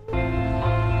Bachelor.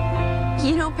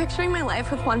 Picturing my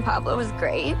life with Juan Pablo was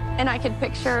great, and I could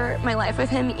picture my life with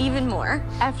him even more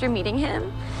after meeting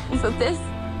him. And so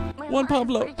Juan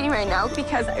Pablo, breaking right now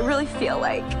because I really feel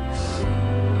like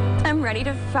I'm ready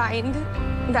to find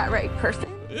that right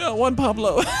person. Yeah, Juan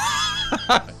Pablo.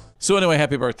 So anyway,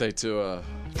 happy birthday to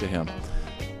him.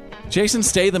 Jason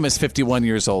Statham is 51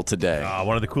 years old today.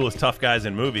 One of the coolest tough guys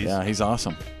in movies. Yeah, he's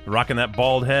awesome. Rocking that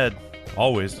bald head.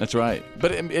 Always. That's right.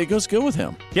 But it goes good with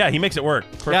him. Yeah, he makes it work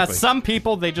perfectly. Yeah, some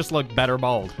people, they just look better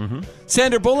bald. Mm-hmm.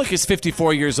 Sandra Bullock is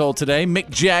 54 years old today. Mick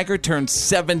Jagger turned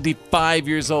 75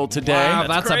 years old today. Wow,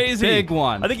 that's crazy. A big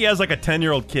one. I think he has like a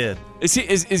 10-year-old kid. Is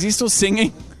he still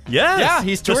singing? Yes. Yeah,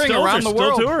 he's touring around the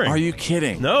world. Still touring. Are you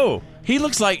kidding? No. He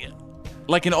looks like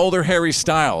an older Harry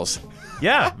Styles.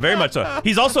 Yeah, very much so.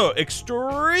 He's also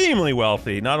extremely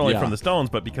wealthy, not only Yeah. from the Stones,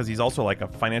 but because he's also like a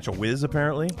financial whiz,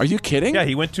 apparently. Are you kidding? Yeah,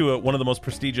 he went to one of the most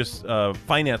prestigious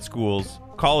finance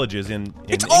colleges in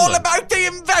It's England. all about the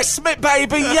investment,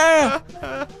 baby. Yeah.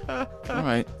 All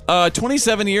right.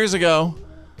 27 years ago,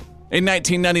 in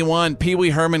 1991, Pee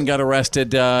Wee Herman got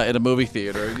arrested at a movie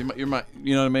theater. You know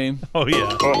what I mean? Oh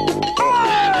yeah.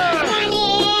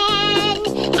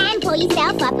 And pull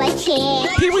yourself up a chair.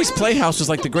 Pee Wee's Playhouse was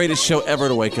like the greatest show ever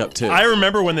to wake up to. I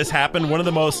remember when this happened. One of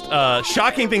the most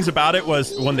shocking things about it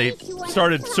was when they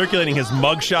started circulating his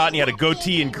mugshot and he had a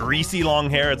goatee and greasy long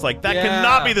hair. It's like, that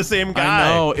cannot be the same guy. I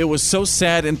know. It was so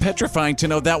sad and petrifying to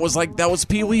know that was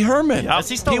Pee Wee Herman. Yep. Is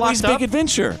he still Pee Wee's locked Big up?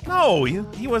 Adventure. No,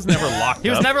 he was never locked up. He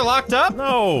was never locked up?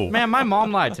 No. Man, my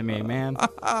mom lied to me, man.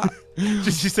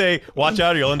 Did she say, watch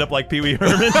out or you'll end up like Pee Wee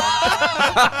Herman?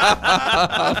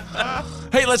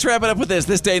 Hey, let's wrap it up with this.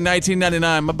 This day,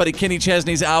 1999, my buddy Kenny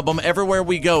Chesney's album, Everywhere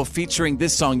We Go, featuring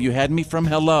this song, You Had Me From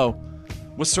Hello,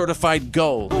 was certified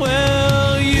gold.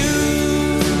 Well, you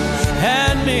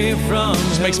had me from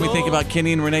Just makes me think about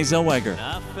Kenny and Renee Zellweger.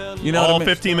 You know all what I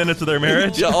mean? 15 minutes of their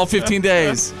marriage? Yeah, all 15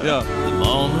 days. Yeah. the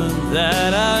moment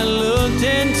that I looked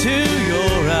into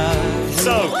your eyes.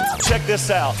 So, check this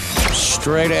out.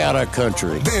 Straight out of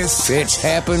country. This Fitz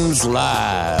happens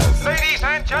live. Ladies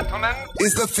and gentlemen,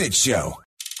 is the Fitz Show.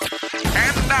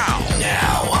 and now.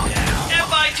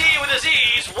 FIT with a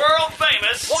Z's, world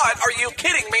famous. What are you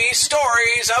kidding me?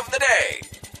 Stories of the day.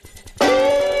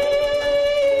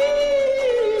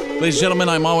 Ladies and gentlemen,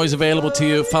 I'm always available to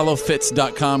you. Follow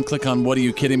Fitz.com. Click on What Are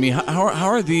You Kidding Me? How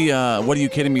are the What Are You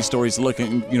Kidding Me stories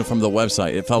looking, from the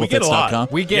website at followfitz.com?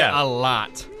 We get a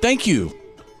lot. Thank you.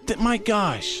 My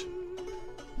gosh.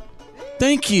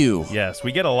 Thank you. Yes,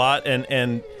 we get a lot,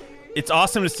 and it's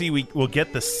awesome to see we'll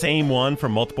get the same one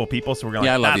from multiple people, so we're going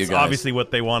Yeah, I like, love that's you guys. obviously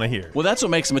what they want to hear. Well, that's what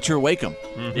makes a mature Wakem.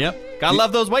 Yep. Gotta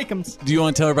love those Wakems. Do you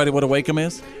want to tell everybody what a Wakem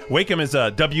is? Wakem is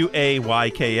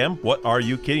W-A-Y-K-M. What are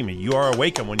you kidding me? You are a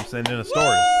Wakem when you send in a story.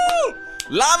 Woo!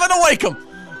 Live and a Wakem.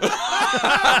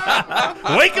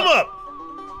 Wake 'em up!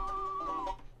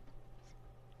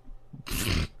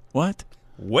 What?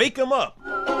 Wake 'em up.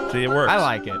 See, it works. I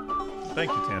like it.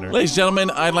 Thank you, Tanner. Ladies and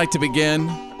gentlemen, I'd like to begin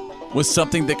with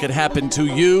something that could happen to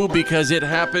you because it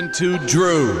happened to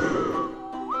Drew.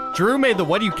 Drew made the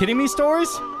What Are You Kidding Me stories?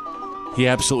 He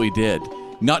absolutely did.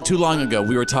 Not too long ago,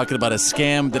 we were talking about a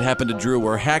scam that happened to Drew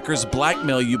where hackers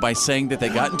blackmail you by saying that they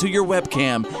got into your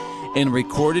webcam and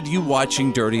recorded you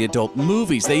watching dirty adult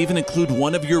movies. They even include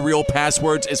one of your real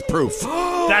passwords as proof.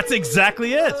 That's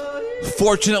exactly it.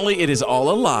 Fortunately, it is all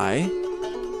a lie.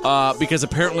 Because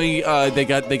apparently they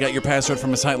got your password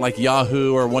from a site like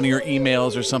Yahoo or one of your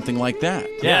emails or something like that.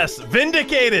 Yes,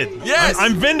 vindicated. Yes.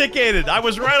 I'm vindicated. I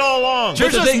was right all along.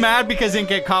 Drew's just mad because he didn't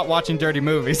get caught watching dirty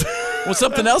movies. Well,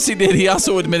 something else he did, he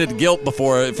also admitted guilt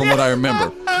before, from what I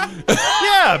remember.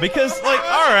 Yeah, because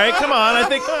all right, come on.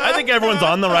 I think everyone's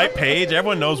on the right page.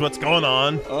 Everyone knows what's going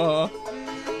on. All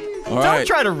Don't right.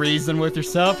 try to reason with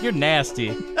yourself. You're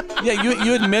nasty. Yeah,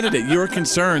 you admitted it. You were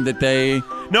concerned that they...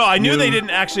 No, I knew they didn't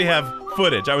actually have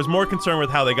footage. I was more concerned with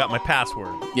how they got my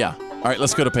password. Yeah. All right,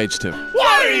 let's go to page 2.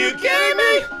 What are you kidding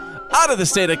me? Out of the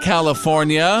state of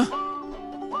California,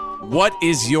 what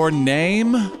is your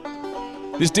name?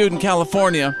 This dude in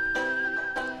California,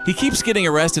 he keeps getting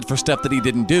arrested for stuff that he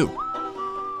didn't do.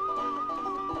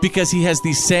 Because he has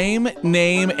the same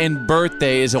name and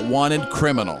birthday as a wanted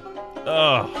criminal.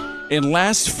 Ugh. And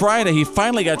last Friday, he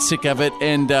finally got sick of it,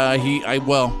 and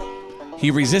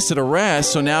he resisted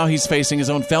arrest, so now he's facing his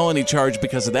own felony charge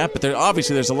because of that. But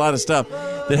obviously there's a lot of stuff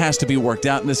that has to be worked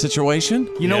out in this situation.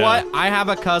 You know what? I have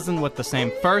a cousin with the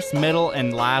same first, middle,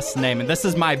 and last name, and this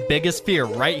is my biggest fear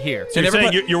right here. So you're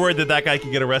saying you're worried that guy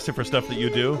could get arrested for stuff that you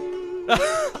do?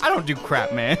 I don't do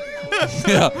crap, man.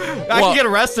 Yeah. I can get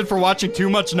arrested for watching too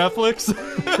much Netflix.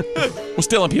 Well,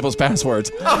 stealing people's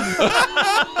passwords.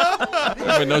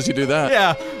 Everybody knows you do that.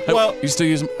 Yeah. Well, you still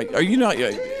use? Are you not?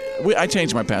 I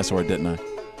changed my password, didn't I?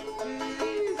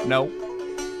 No.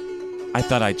 I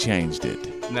thought I changed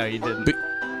it. No, you didn't.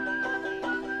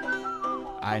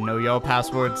 I know your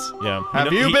passwords. Yeah.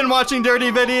 Have you been watching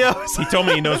dirty videos? He told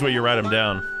me he knows where you write them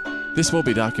down. This will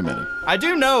be documented. I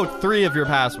do know 3 of your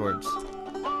passwords.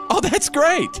 Oh, that's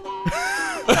great.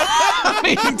 I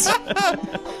mean,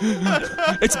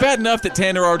 it's bad enough that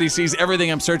Tanner already sees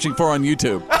everything I'm searching for on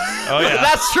YouTube. Oh, yeah.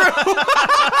 That's true.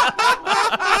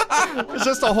 It's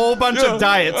just a whole bunch of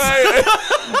diets.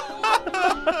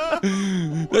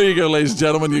 There you go, ladies and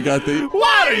gentlemen. You got the...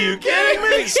 What are you kidding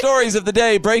me? Stories of the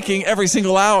day breaking every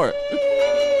single hour.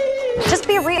 Just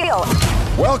be real.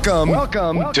 Welcome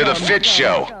to the Fitz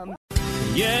Show.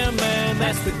 Yeah, man,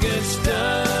 that's the good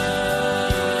stuff.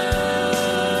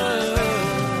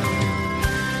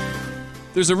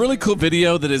 There's a really cool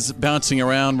video that is bouncing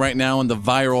around right now in the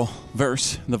viral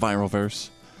verse.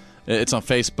 It's on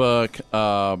Facebook.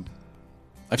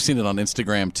 I've seen it on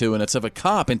Instagram, too, and it's of a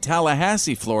cop in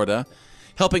Tallahassee, Florida,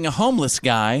 helping a homeless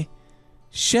guy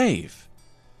shave.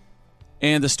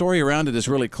 And the story around it is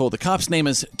really cool. The cop's name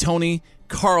is Tony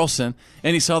Carlson,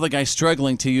 and he saw the guy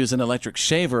struggling to use an electric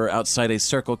shaver outside a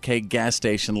Circle K gas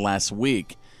station last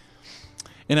week.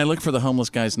 And I looked for the homeless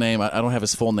guy's name. I don't have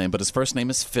his full name, but his first name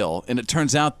is Phil. And it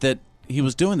turns out that he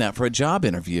was doing that for a job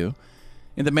interview.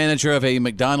 And the manager of a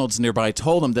McDonald's nearby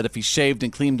told him that if he shaved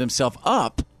and cleaned himself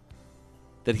up,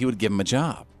 that he would give him a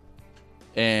job.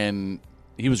 And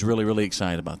he was really, really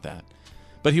excited about that.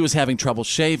 But he was having trouble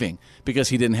shaving because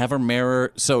he didn't have a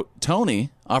mirror. So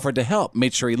Tony offered to help,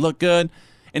 made sure he looked good.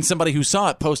 And somebody who saw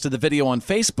it posted the video on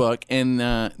Facebook. And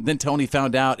then Tony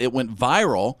found out it went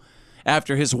viral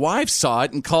after his wife saw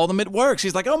it and called him at work.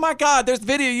 She's like, oh, my God, there's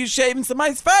video of you shaving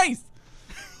somebody's face.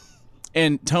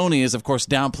 And Tony is, of course,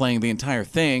 downplaying the entire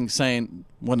thing, saying,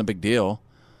 wasn't a big deal.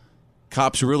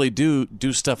 Cops really do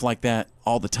stuff like that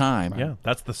all the time. Yeah,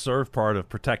 that's the serve part of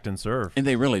protect and serve. And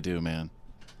they really do, man.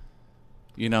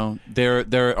 You know,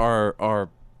 there are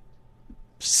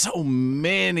so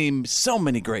many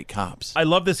great cops. I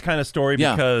love this kind of story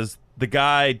because the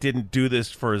guy didn't do this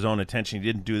for his own attention. He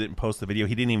didn't do it and post the video.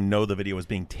 He didn't even know the video was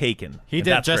being taken. He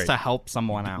did just to help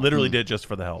someone out. Literally did just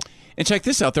for the help. And check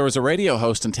this out. There was a radio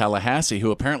host in Tallahassee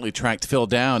who apparently tracked Phil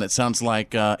down. It sounds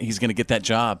like he's going to get that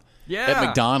job at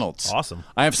McDonald's. Awesome.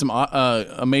 I have some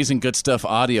amazing good stuff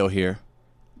audio here.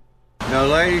 The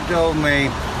lady told me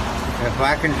if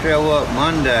I can show up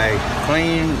Monday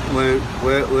clean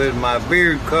with my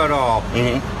beard cut off,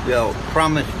 they'll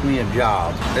promise me a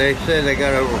job. They said they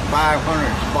got over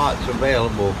 500 spots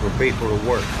available for people to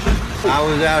work. I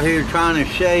was out here trying to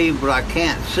shave, but I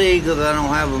can't see because I don't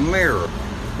have a mirror.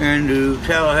 And the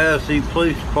Tallahassee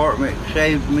Police Department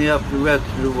shaved me up the rest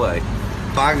of the way.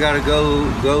 I got to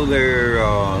go there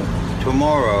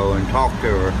tomorrow and talk to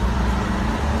her.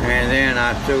 And then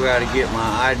I still got to get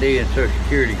my ID and Social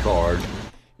Security card.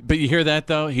 But you hear that,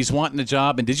 though? He's wanting a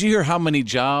job. And did you hear how many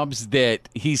jobs that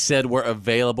he said were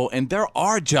available? And there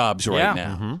are jobs right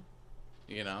now. Mm-hmm.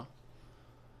 You know?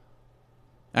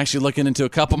 Actually looking into a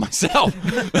couple myself. We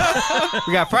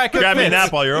got Fry Cook Grab me a Fitz.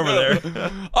 nap while you're over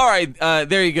there. All right,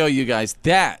 there you go, you guys.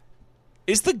 That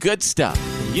is the good stuff.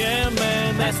 Yeah,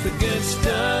 man, that's the good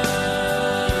stuff.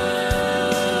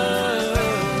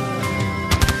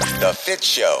 The Fitz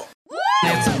Show.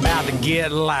 It's about to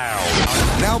get loud.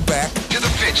 Now back to the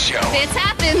Fitz Show. Fitz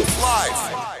happens.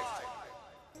 Live.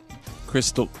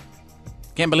 Crystal.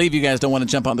 Can't believe you guys don't want to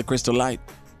jump on the Crystal Light.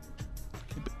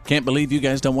 Can't believe you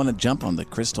guys don't want to jump on the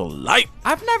Crystal Light.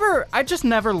 I just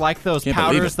never liked those Can't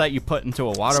believe powders it. that you put into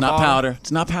a water It's not bottle. powder.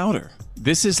 It's not powder.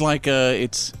 This is like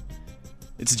it's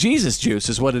Jesus juice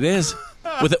is what it is,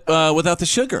 without the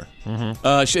sugar.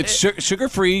 It's sugar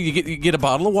free. You get a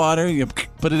bottle of water. You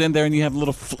put it in there, and you have a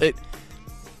little.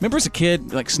 Remember as a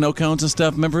kid, like snow cones and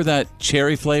stuff. Remember that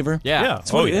cherry flavor? Yeah.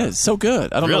 That's what it is. So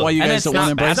good. I don't know Really? why you And guys it's don't want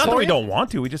to not embrace It's not it. that we don't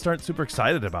want to. We just aren't super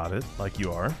excited about it like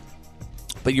you are.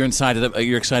 But you're excited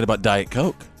about Diet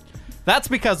Coke. That's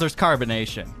because there's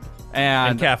carbonation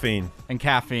And caffeine.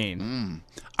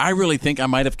 I really think I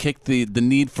might have kicked the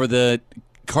need for the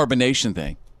carbonation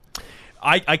thing.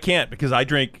 I can't because I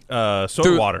drink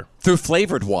soda water. Through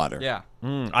flavored water. Yeah.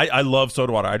 I love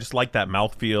soda water. I just like that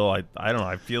mouthfeel. I don't know.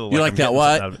 I feel You like I'm that getting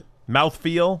what? something out of it.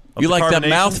 Mouthfeel? You like that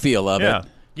mouthfeel of it.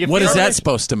 Yeah. What is that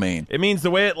supposed to mean? It means the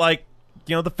way it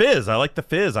the fizz. I like the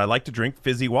fizz. I like to drink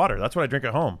fizzy water. That's what I drink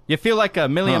at home. You feel like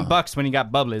 $1 million bucks when you got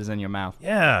bubblies in your mouth.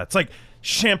 Yeah, it's like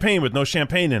champagne with no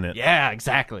champagne in it. Yeah,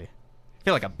 exactly. I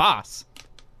feel like a boss.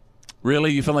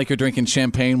 Really? You feel like you're drinking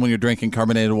champagne when you're drinking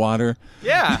carbonated water?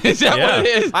 Yeah. Is that what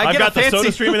it is? I've got the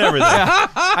soda stream and everything. Yeah.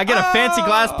 I get a fancy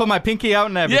glass, put my pinky out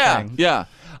and everything. Yeah.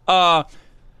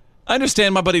 I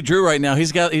understand my buddy Drew right now.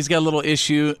 He's got a little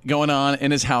issue going on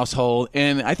in his household,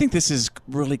 and I think this is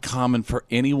really common for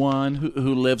anyone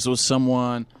who lives with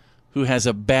someone who has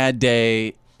a bad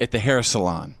day at the hair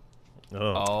salon.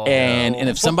 Oh. And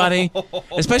if somebody,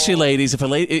 especially ladies, if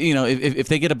if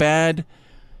they get a bad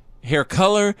hair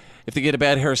color, if they get a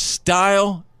bad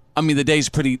hairstyle, I mean, the day's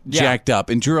pretty jacked up.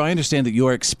 And Drew, I understand that you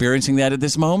are experiencing that at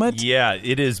this moment. Yeah,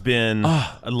 it has been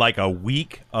like a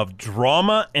week of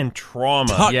drama and trauma.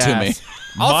 Talk to me.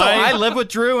 Also, I live with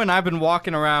Drew, and I've been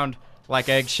walking around like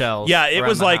eggshells. Yeah, it around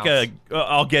was the like house.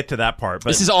 I'll get to that part. But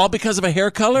This is all because of a hair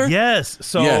color? Yes.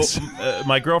 So Yes.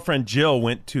 my girlfriend Jill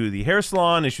went to the hair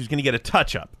salon, and she was going to get a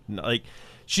touch-up. Like,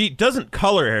 She doesn't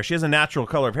color her hair. She has a natural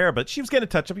color of hair, but she was getting a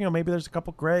touch-up. Maybe there's a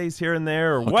couple grays here and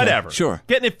there or whatever. Sure.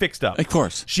 Getting it fixed up. Of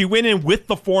course. She went in with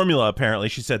the formula, apparently.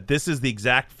 She said, this is the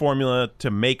exact formula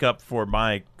to make up for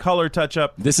my color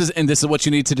touch-up. This is what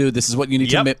you need to do. This is what you need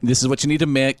to this is what you need to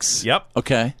mix. Yep.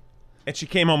 Okay. And she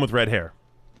came home with red hair.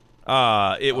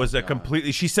 It was a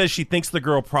completely... She says she thinks the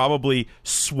girl probably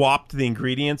swapped the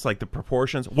ingredients, like the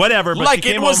proportions, whatever. But like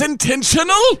it was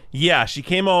intentional? Yeah, she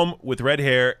came home with red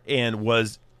hair and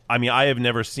was... I mean, I have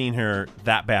never seen her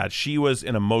that bad. She was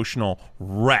an emotional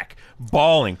wreck.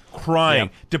 Bawling, crying,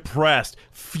 depressed,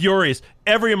 furious.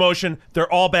 Every emotion, they're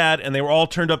all bad, and they were all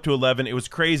turned up to 11. It was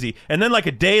crazy. And then like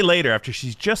a day later, after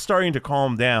she's just starting to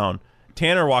calm down,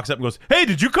 Tanner walks up and goes, "Hey,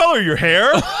 did you color your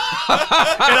hair?" And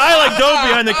I like dove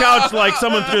behind the couch like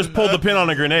someone just pulled the pin on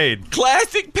a grenade.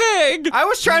 Classic Peg. I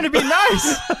was trying to be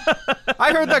nice.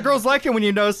 I heard that girls like it when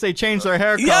you notice they change their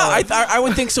hair color. Yeah, I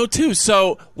would think so too.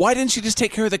 So why didn't she just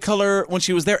take care of the color when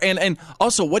she was there? And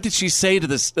also, what did she say to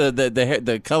this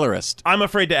the colorist? I'm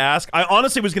afraid to ask. I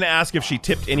honestly was going to ask if she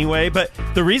tipped anyway, but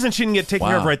the reason she didn't get taken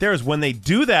care of right there is when they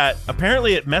do that,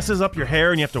 apparently it messes up your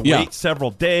hair and you have to wait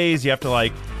several days. You have to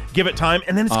like give it time,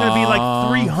 and then it's going to be like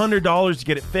 $300 to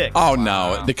get it fixed. Oh,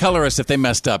 no. The colorist, if they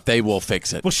messed up, they will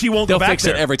fix it. Well, she won't They'll go back fix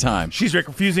there. it every time. She's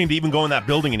refusing to even go in that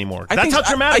building anymore. That's how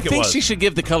traumatic it was. I think she should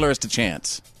give the colorist a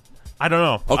chance. I don't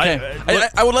know. Okay.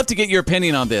 I would love to get your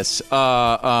opinion on this.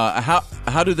 How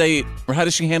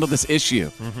does she handle this issue?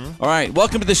 All right.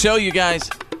 Welcome to the show, you guys.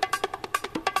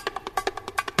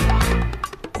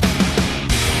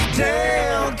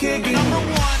 Tail kicking.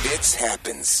 It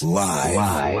happens live.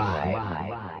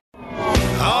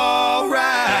 All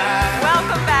right.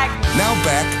 Welcome back. Now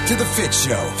back to the Fitz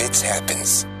Show. It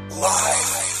happens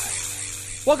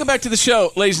live. Welcome back to the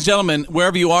show, ladies and gentlemen,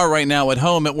 wherever you are right now, at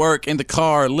home, at work, in the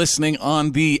car, listening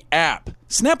on the app.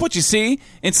 Snap what you see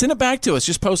and send it back to us.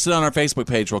 Just post it on our Facebook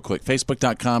page real quick.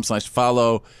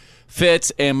 Facebook.com/follow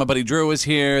Fitz. And my buddy Drew is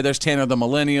here. There's Tanner the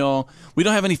Millennial. We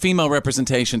don't have any female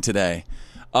representation today.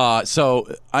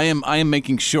 So I am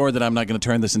making sure that I'm not going to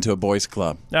turn this into a boys'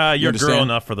 club. You're girl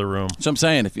enough for the room. So I'm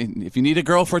saying, if you need a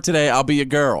girl for today, I'll be a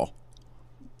girl.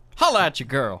 Holla at your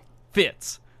girl,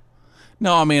 Fitz.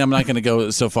 No, I mean I'm not going to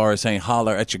go so far as saying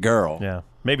holler at your girl. Yeah,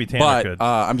 maybe Tanner could.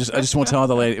 I just want to tell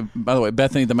the lady. By the way,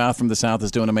 Bethany the Mouth from the South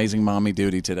is doing amazing mommy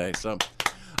duty today. So,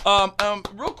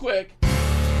 real quick.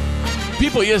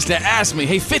 People used to ask me,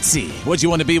 "Hey Fitzy, what'd you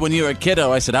want to be when you were a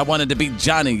kiddo?" I said, "I wanted to be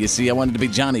Johnny. You see, I wanted to be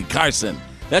Johnny Carson."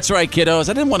 That's right, kiddos.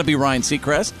 I didn't want to be Ryan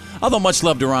Seacrest, although much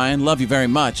love to Ryan. Love you very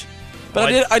much.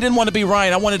 But I didn't want to be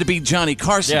Ryan. I wanted to be Johnny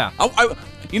Carson. Yeah.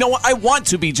 You know what? I want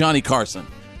to be Johnny Carson.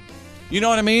 You know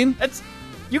what I mean?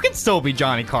 You can still be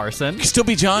Johnny Carson. You can still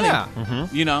be Johnny. Yeah.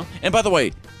 Mm-hmm. You know? And by the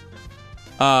way,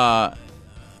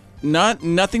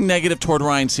 nothing negative toward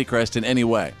Ryan Seacrest in any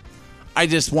way. I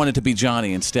just wanted to be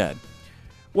Johnny instead.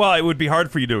 Well, it would be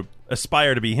hard for you to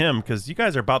aspire to be him because you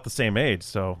guys are about the same age.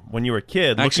 So when you were a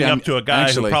kid, looking up to a guy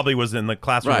who probably was in the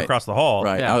classroom across the hall.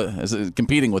 Right. Yeah. I was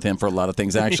competing with him for a lot of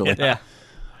things, actually. Yeah.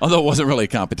 Although it wasn't really a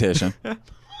competition.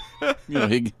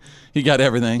 He got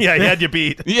everything. Yeah, he had you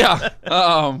beat. Yeah.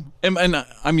 And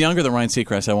I'm younger than Ryan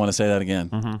Seacrest. I want to say that again.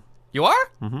 Mm-hmm. You are?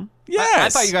 Mm-hmm.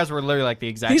 Yes. I thought you guys were literally like the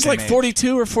exact He's same like age.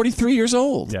 42 or 43 years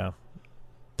old. Yeah.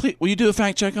 Please, will you do a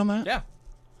fact check on that? Yeah.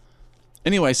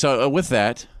 Anyway, so with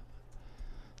that,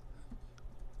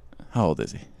 how old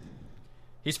is he?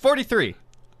 He's 43.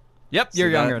 Yep, you're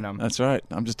younger than him. That's right.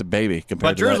 I'm just a baby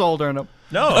compared But to Drew's that. older than him.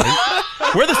 No,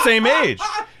 we're the same age.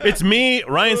 It's me,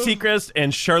 Ryan Seacrest,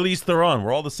 and Charlize Theron.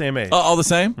 We're all the same age. All the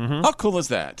same? Mm-hmm. How cool is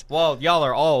that? Well, y'all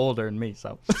are all older than me,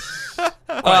 so.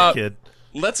 Kid.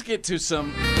 Let's get to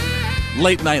some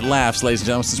late night laughs, ladies and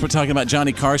gentlemen, since we're talking about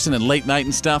Johnny Carson and late night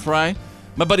and stuff, right?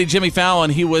 My buddy Jimmy Fallon,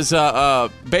 he was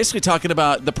basically talking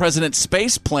about the president's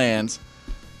space plans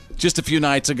just a few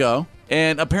nights ago,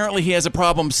 and apparently he has a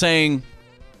problem saying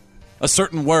a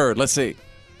certain word. Let's see.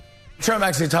 Trump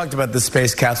actually talked about the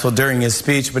space capsule during his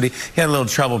speech, but he had a little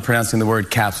trouble pronouncing the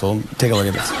word capsule. Take a look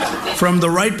at this. From the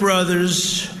Wright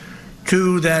brothers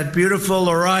to that beautiful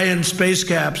Orion space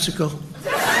capsule.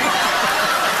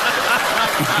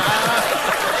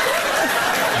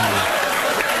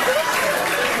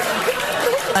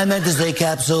 I meant to say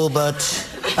capsule, but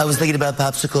I was thinking about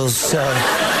popsicles, so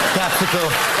capsicle.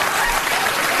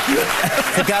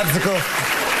 The capsicle.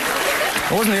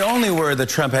 It wasn't the only word that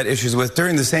Trump had issues with.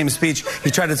 During the same speech, he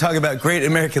tried to talk about great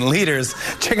American leaders.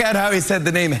 Check out how he said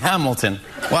the name Hamilton.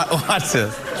 Watch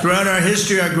this. Throughout our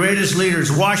history, our greatest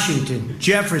leaders, Washington,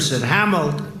 Jefferson,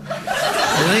 Hamilton,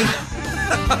 Lincoln.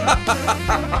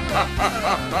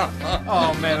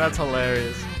 Oh, man, that's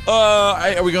hilarious.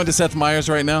 Are we going to Seth Meyers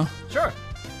right now? Sure.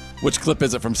 Which clip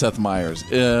is it from Seth Meyers?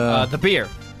 The beer.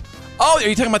 Oh, are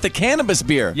you talking about the cannabis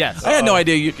beer? Yes. I had no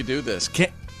idea you could do this.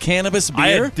 Cannabis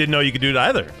beer? I didn't know you could do it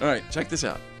either. All right, check this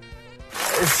out.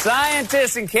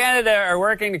 Scientists in Canada are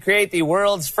working to create the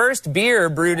world's first beer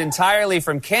brewed entirely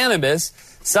from cannabis.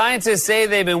 Scientists say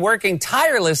they've been working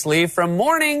tirelessly from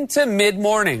morning to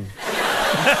mid-morning.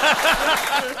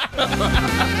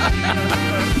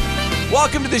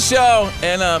 Welcome to the show.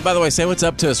 And by the way, say what's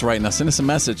up to us right now. Send us a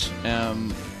message.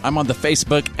 I'm on the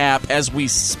Facebook app as we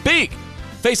speak.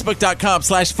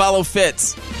 Facebook.com/follow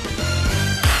Fitz.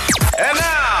 And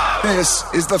now, this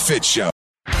is the Fitz Show.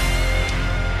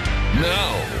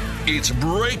 Now, it's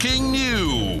breaking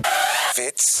news.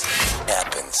 Fitz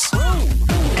happens.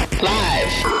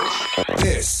 Live.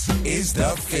 This is the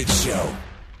Fitz Show.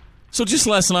 So just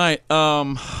last night, I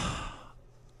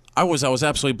was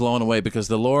absolutely blown away because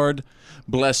the Lord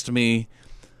blessed me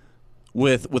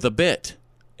with a bit.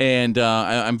 And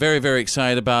I'm very, very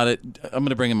excited about it. I'm going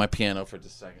to bring in my piano for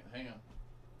just a second. Hang on.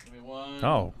 Give me one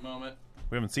moment.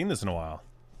 We haven't seen this in a while.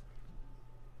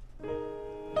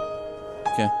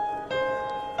 Okay.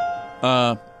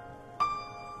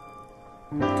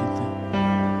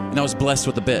 And I was blessed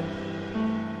with a bit.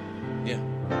 Yeah.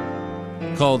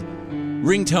 Called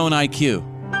Ringtone IQ.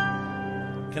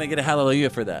 Can I get a hallelujah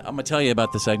for that? I'm going to tell you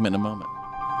about the segment in a moment.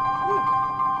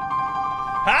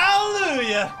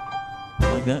 Hallelujah!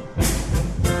 Like that.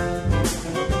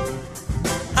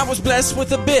 I was blessed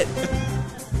with a bit.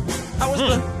 I was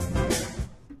blessed.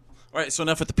 All right, so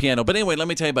enough with the piano. But anyway, let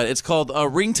me tell you about it. It's called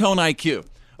Ringtone IQ.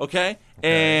 Okay?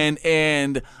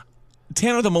 And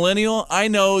Tanner the Millennial, I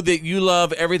know that you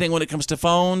love everything when it comes to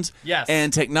phones. Yes.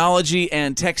 And technology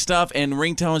and tech stuff and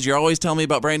ringtones. You're always telling me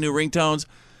about brand new ringtones.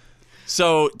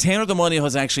 So Tanner the Millennial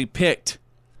has actually picked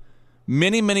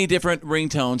many, many different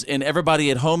ringtones, and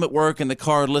everybody at home, at work, in the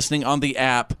car, listening on the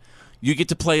app, you get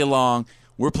to play along.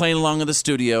 We're playing along in the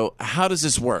studio. How does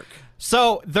this work?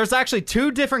 So there's actually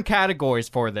two different categories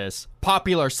for this.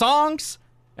 Popular songs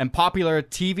and popular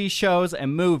TV shows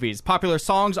and movies. Popular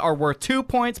songs are worth 2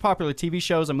 points. Popular TV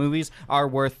shows and movies are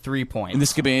worth 3 points. And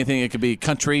this could be anything. It could be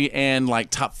country and like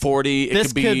top 40.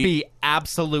 This could be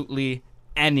absolutely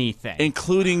anything.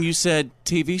 Including, you said,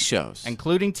 TV shows.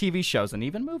 Including TV shows and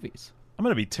even movies. I'm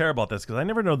going to be terrible at this because I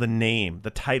never know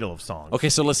the title of songs. Okay,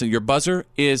 so listen, your buzzer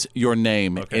is your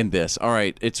name in this. All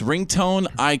right, it's Ringtone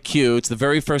IQ. It's the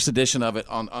very first edition of it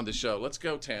on the show. Let's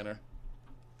go, Tanner.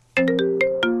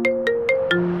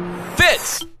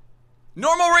 Fitz!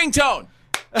 Normal ringtone!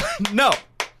 No.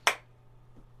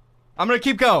 I'm going to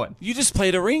keep going. You just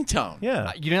played a ringtone.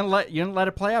 Yeah. You didn't let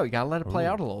it play out. You got to let it play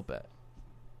out a little bit.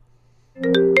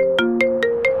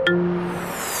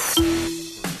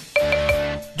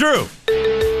 Drew.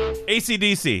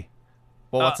 AC/DC.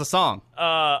 Well, what's the song?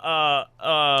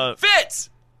 Fitz!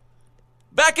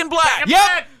 Back in Black!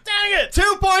 Yep! Dang it!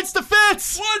 2 points to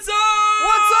Fitz! What's up?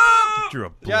 What's up? Drew a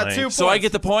blank. Yeah, 2 points. So I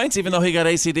get the points even though he got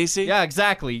AC/DC? Yeah,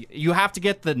 exactly. You have to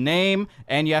get the name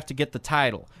and you have to get the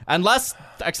title.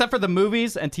 Except for the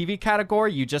movies and TV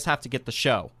category, you just have to get the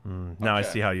show. Now I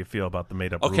see how you feel about the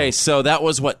made-up Okay, rules. so that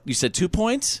was what? You said 2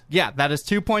 points? Yeah, that is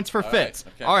 2 points for Fitz.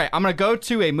 right, okay. All right, I'm going to go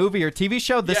to a movie or TV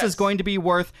show. This is going to be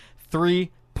worth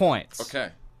 3 points.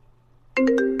 Okay.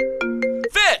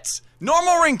 Fitz!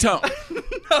 Normal ringtone!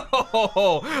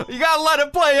 No! You got to let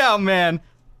it play out, man.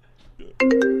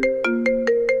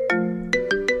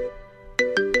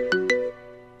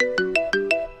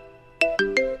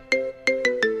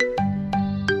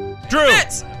 Drew!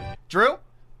 Fitz! Drew?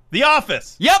 The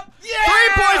Office! Yep! Yeah!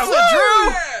 3 points to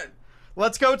Drew!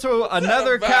 Let's go to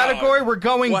another about? category. We're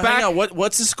going Well, back. hang on.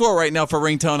 What's the score right now for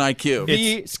Ringtone IQ?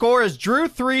 The score is Drew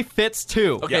 3, Fitz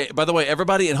 2. Okay, by the way,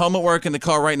 everybody at home, at work, in the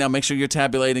car right now, make sure you're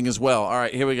tabulating as well. All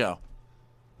right, here we go.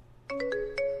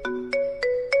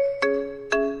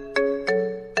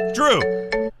 Drew!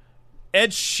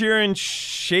 Ed Sheeran,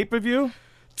 Shape of You?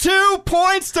 2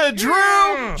 points to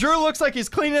Drew. Drew looks like he's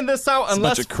cleaning this out It's a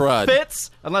bunch of crud.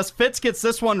 Unless Fitz gets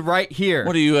this one right here.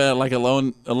 What are you, like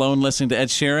alone listening to Ed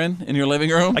Sheeran in your living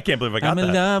room? I can't believe I got I'm that.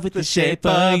 in love with the shape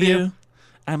of you.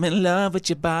 I'm in love with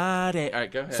your body. All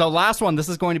right, go ahead. So last one, this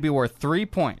is going to be worth 3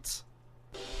 points.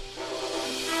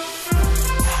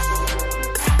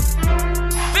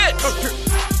 Fitz!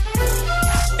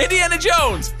 Indiana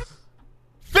Jones!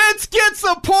 Fitz gets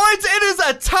the points. It is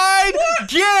a tied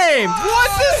game.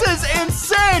 What? This is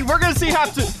insane. We're going to see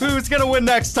who's going to win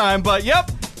next time. But, yep,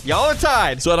 y'all are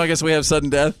tied. So I don't guess we have sudden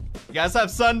death? You guys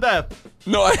have sudden death.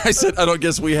 No, I said I don't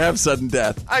guess we have sudden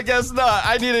death. I guess not.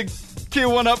 I need to queue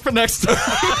one up for next time.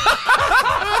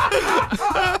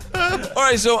 All All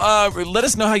right, so let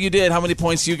us know how you did, how many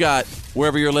points you got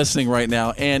wherever you're listening right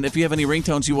now. And if you have any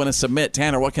ringtones you want to submit,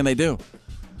 Tanner, what can they do?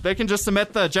 They can just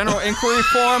submit the general inquiry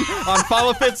form on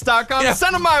followfitz.com. Yeah.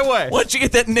 Send them my way. Why don't you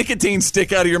get that nicotine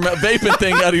stick out of your mouth, vaping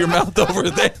thing out of your mouth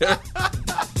over there? F-I-T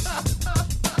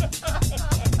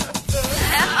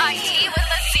with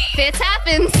a C. Fitz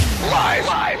happens. Live.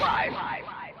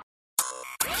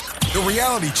 The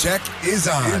reality check is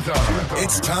on.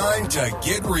 It's time to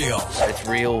get real. It's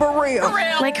real. For real.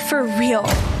 Like for real.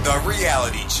 The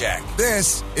reality check.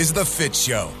 This is The Fitz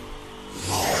Show.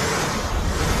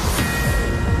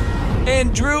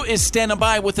 And Drew is standing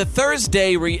by with a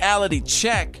Thursday reality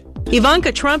check.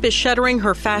 Ivanka Trump is shuttering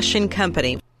her fashion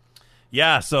company.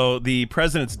 Yeah, so the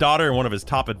president's daughter and one of his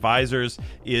top advisors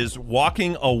is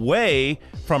walking away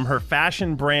from her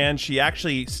fashion brand. She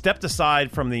actually stepped aside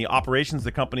from the operations of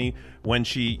the company when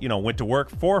she, went to work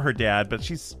for her dad, but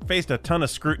she's faced a ton of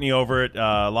scrutiny over it,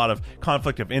 a lot of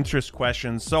conflict of interest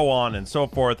questions, so on and so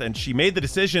forth. And she made the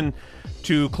decision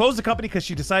to close the company because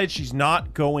she decided she's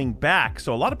not going back.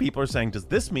 So a lot of people are saying, does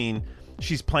this mean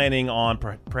she's planning on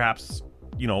perhaps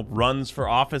runs for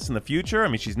office in the future? I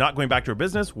mean, she's not going back to her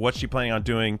business. What's she planning on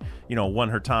doing, when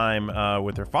her time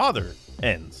with her father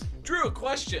ends? Drew, a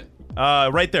question.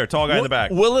 Right there, tall guy in the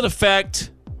back. Will it affect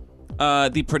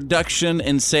the production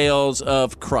and sales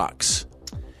of Crocs?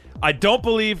 I don't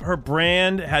believe her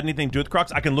brand had anything to do with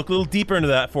Crocs. I can look a little deeper into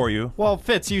that for you. Well,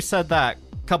 Fitz, you said that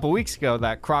a couple weeks ago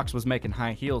that Crocs was making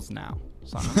high heels now.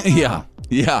 So. Yeah.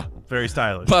 Very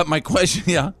stylish. But my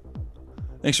question,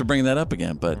 thanks for bringing that up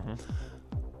again, but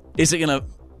is it going to...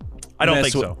 I don't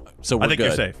think so. So we're I think good.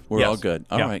 you're safe. We're Yes. all good.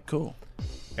 All right, cool.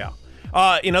 Yeah.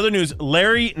 In other news,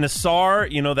 Larry Nassar,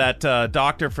 that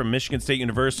doctor from Michigan State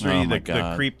University, the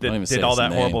creep that did all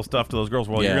that horrible stuff to those girls.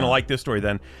 Well, you're going to like this story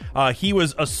then. He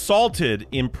was assaulted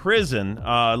in prison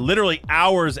literally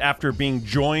hours after being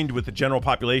joined with the general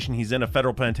population. He's in a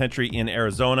federal penitentiary in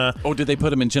Arizona. Oh, did they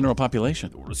put him in general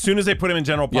population? As soon as they put him in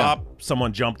general pop,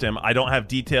 someone jumped him. I don't have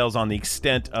details on the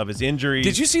extent of his injuries.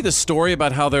 Did you see the story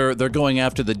about how they're going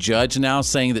after the judge now,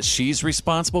 saying that she's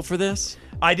responsible for this?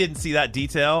 I didn't see that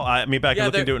detail. Maybe I can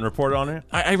look into it and report on it.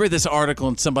 I read this article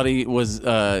and somebody was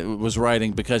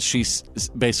writing because she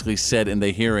basically said in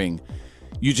the hearing,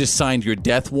 "You just signed your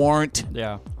death warrant."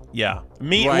 Yeah.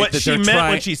 What she meant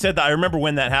when she said that, I remember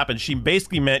when that happened. She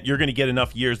basically meant you're going to get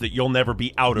enough years that you'll never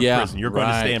be out of prison. You're going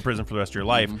to stay in prison for the rest of your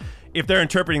life. If they're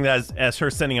interpreting that as her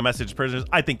sending a message to prisoners,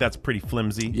 I think that's a pretty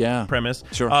flimsy premise.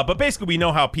 Sure. But basically, we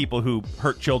know how people who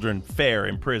hurt children fare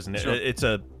in prison. Sure. It's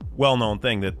a well-known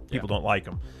thing that people don't like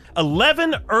them.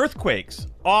 11 earthquakes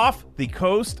off the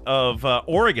coast of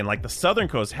Oregon, like the southern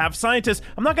coast, have scientists,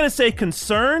 I'm not going to say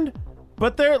concerned,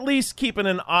 but they're at least keeping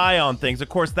an eye on things. Of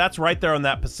course, that's right there on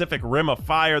that Pacific Rim of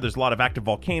fire. There's a lot of active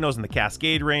volcanoes in the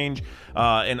Cascade Range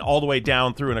and all the way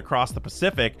down through and across the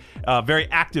Pacific.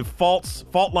 Very active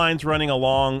fault lines running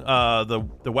along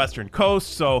the western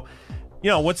coast. So,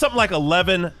 when something like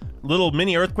 11 little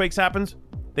mini earthquakes happens,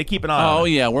 they keep an eye on it. Oh,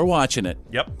 yeah, we're watching it.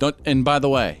 Yep. And by the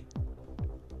way,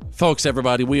 folks,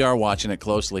 everybody, we are watching it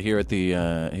closely here at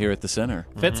the center.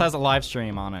 Fitz has a live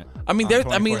stream on it. I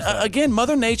mean, again,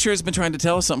 Mother Nature has been trying to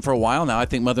tell us something for a while now. I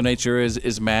think Mother Nature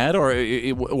is mad, or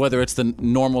whether it's the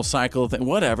normal cycle thing,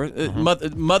 whatever.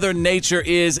 Mother Nature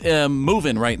is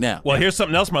moving right now. Well, here's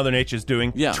something else Mother Nature is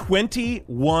doing.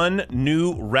 21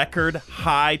 new record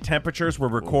high temperatures were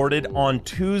recorded on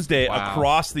Tuesday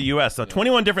across the U.S. So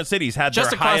 21 different cities had just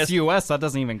their across highest. the U.S. That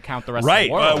doesn't even count the rest of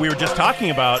the world. We were just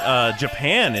talking about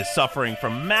Japan is suffering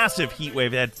from massive heat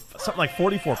wave. They had something like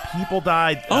 44 people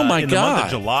died oh my in God. the month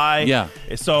of July. Yeah.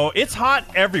 So it's hot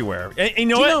everywhere. And you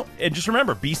know what? And just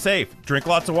remember, be safe. Drink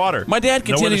lots of water. My dad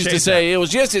continues to say it was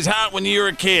just as hot when you were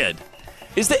a kid.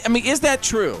 Is that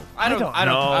true? I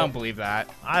don't believe that.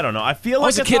 I don't know. I feel like I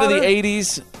was a kid hotter. of the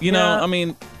 80s.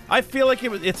 I feel like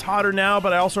it's hotter now,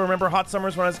 but I also remember hot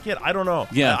summers when I was a kid. I don't know.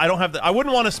 Yeah. I don't have I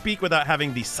wouldn't want to speak without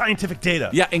having the scientific data.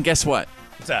 Yeah, and guess what?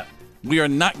 What's that? We are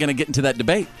not going to get into that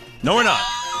debate. No, we're not.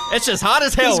 It's just hot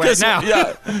as hell right now.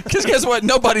 Yeah, because guess what?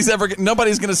 Nobody's going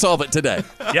to solve it today.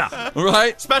 Yeah.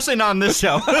 Right? Especially not on this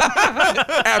show.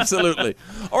 Absolutely.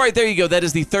 All right, there you go. That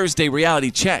is the Thursday reality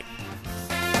check.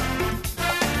 Are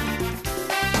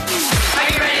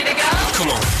you ready to go? Come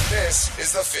on. This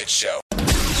is The Fitz Show.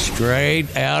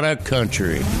 Straight out of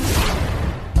country.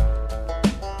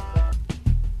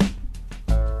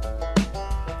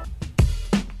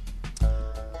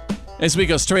 As we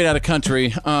go straight out of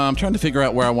country, I'm trying to figure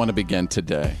out where I want to begin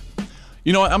today.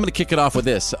 You know what? I'm going to kick it off with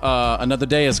this. Another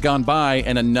day has gone by,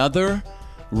 and another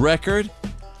record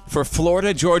for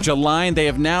Florida Georgia Line. They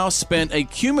have now spent a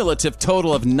cumulative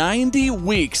total of 90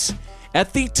 weeks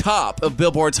at the top of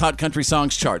Billboard's Hot Country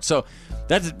Songs chart. So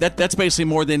that's basically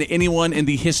more than anyone in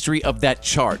the history of that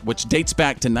chart, which dates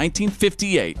back to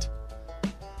 1958.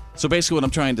 So basically what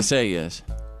I'm trying to say is,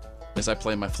 as I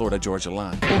play my Florida Georgia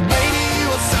line.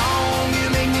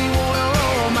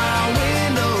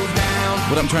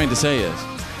 What I'm trying to say is,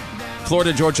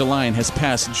 Florida Georgia Line has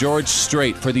passed George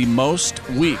Strait for the most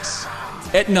weeks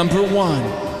at number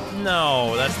 1.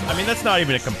 No, that's not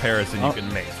even a comparison you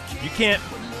can make.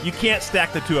 You can't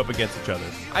stack the two up against each other.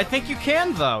 I think you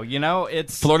can, though.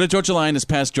 It's Florida Georgia Line has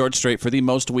passed George Strait for the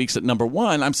most weeks at number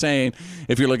 1. I'm saying,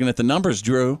 if you're looking at the numbers,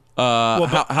 Drew,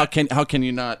 how can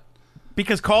you not?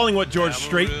 Because calling what George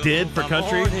Strait did for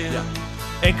country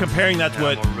and comparing that to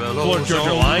what Florida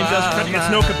Georgia Line does for country, it's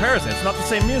no comparison. It's not the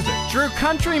same music. Drew,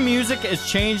 country music is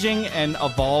changing and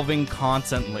evolving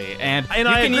constantly. And you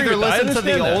I can agree either with that. I listen to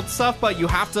the understand old stuff, but you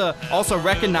have to also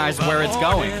recognize where it's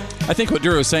going. I think what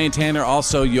Drew is saying, Tanner,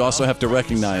 you also have to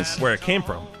recognize where it came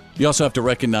from. You also have to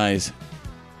recognize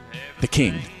the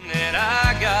king. And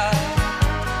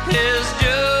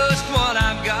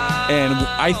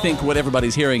I think what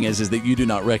everybody's hearing is that you do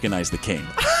not recognize the king.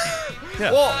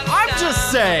 Yeah. Well, I'm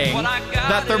just saying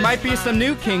that there might be some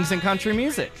new kings in country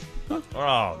music.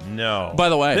 Oh, no. By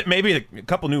the way, maybe a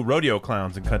couple new rodeo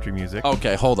clowns in country music.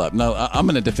 Okay, hold up. No, I'm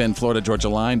going to defend Florida Georgia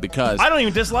Line because I don't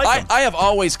even dislike them. I have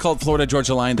always called Florida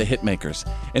Georgia Line the hit makers.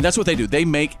 And that's what they do. They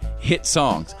make hit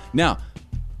songs. Now,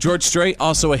 George Strait,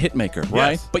 also a hit maker,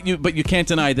 right? Yes. But you can't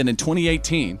deny that in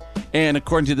 2018, and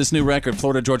according to this new record,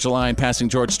 Florida Georgia Line passing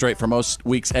George Strait for most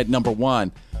weeks at number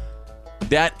 1,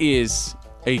 that is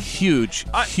a huge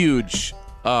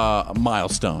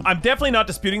milestone. I'm definitely not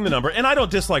disputing the number, and I don't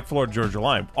dislike Florida Georgia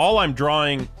Line. All I'm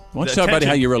drawing... Why don't you tell everybody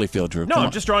how you really feel, Drew? No,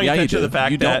 I'm just drawing attention to the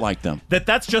fact you don't like them.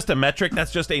 That's just a metric.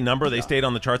 That's just a number. They stayed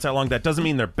on the charts that long. That doesn't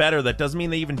mean they're better. That doesn't mean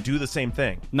they even do the same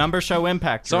thing. Numbers show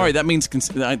impact. Drew. Sorry, that means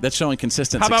that's showing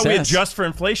consistent success. How about we success. adjust for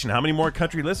inflation? How many more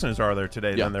country listeners are there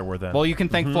today than there were then? Well, you can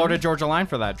thank Florida Georgia Line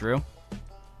for that, Drew.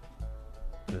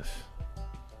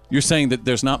 You're saying that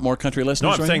there's not more country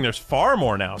listeners? No, I'm saying there's far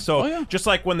more now. So just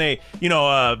like when they,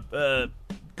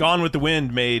 Gone with the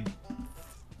Wind made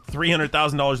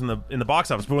 $300,000 in the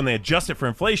box office, but when they adjust it for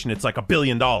inflation, it's like $1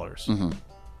 billion. Mm-hmm.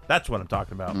 That's what I'm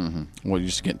talking about. Mm-hmm. Well, you're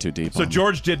just getting too deep. So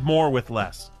George did more with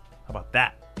less. How about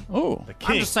that? Oh, the king.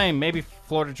 I'm just saying, maybe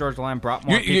Florida Georgia Line brought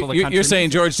more people to country. You're saying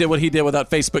George did what he did without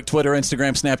Facebook, Twitter,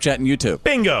 Instagram, Snapchat, and YouTube.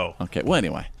 Bingo. Okay. Well,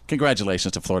 anyway,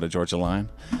 congratulations to Florida Georgia Line.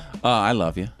 I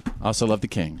love you. I also love the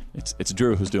king. It's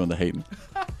Drew who's doing the hating.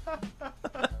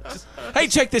 Hey,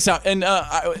 check this out. And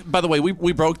by the way,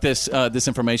 we broke this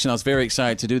information. I was very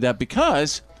excited to do that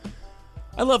because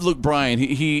I love Luke Bryan.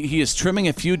 He is trimming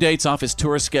a few dates off his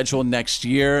tour schedule next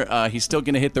year. He's still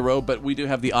going to hit the road, but we do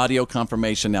have the audio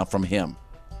confirmation now from him.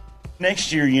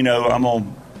 Next year, I'm going to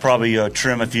probably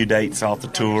trim a few dates off the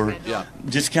tour. Yeah.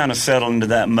 Just kind of settle into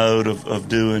that mode of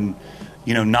doing,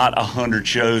 not 100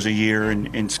 shows a year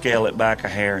and scale it back a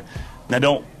hair. Now,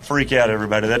 don't freak out,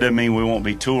 everybody. That doesn't mean we won't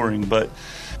be touring, but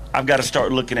I've got to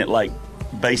start looking at,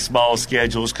 baseball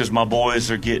schedules because my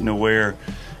boys are getting to where,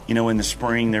 in the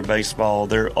spring,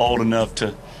 they're old enough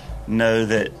to know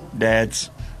that Dad's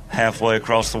halfway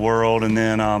across the world. And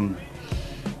then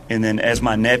as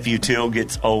my nephew Till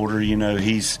gets older,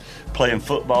 he's playing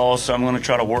football, so I'm going to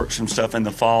try to work some stuff in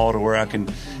the fall to where I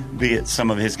can be at some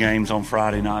of his games on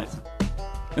Friday night.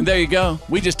 And there you go.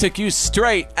 We just took you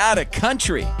straight out of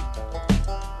country.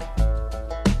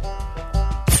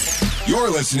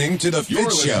 You're listening to The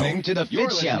Fitz Show.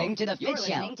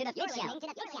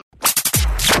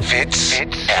 Fitz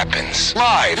happens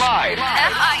live.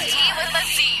 F-I-T with a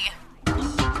Z.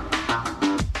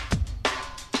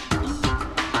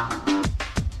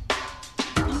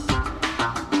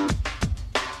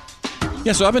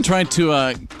 Yeah, so I've been trying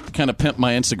to kind of pimp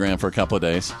my Instagram for a couple of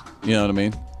days. You know what I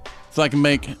mean? So I can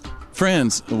make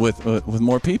friends with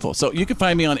more people. So you can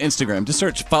find me on Instagram. Just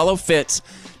search Follow Fitz.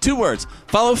 2 words.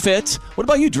 Follow Fitz. What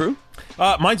about you, Drew?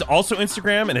 Mine's also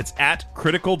Instagram, and it's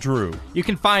 @CriticalDrew. You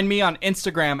can find me on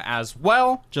Instagram as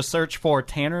well. Just search for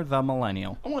Tanner the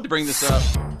Millennial. I wanted to bring this up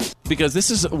because this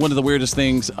is one of the weirdest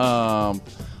things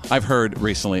I've heard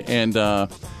recently. And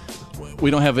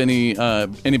we don't have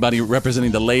anybody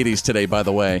representing the ladies today, by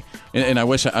the way. And I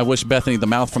wish Bethany the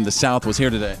Mouth from the South was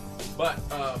here today. But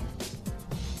I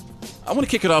want to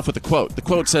kick it off with a quote. The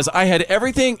quote says, "I had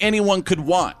everything anyone could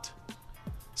want,"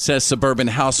 says suburban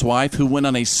housewife who went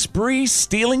on a spree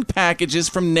stealing packages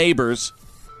from neighbors.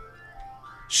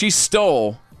 She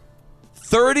stole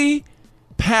 30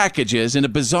 packages in a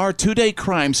bizarre 2-day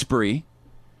crime spree,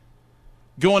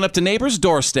 going up to neighbors'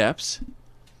 doorsteps,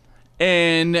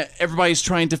 and everybody's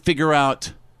trying to figure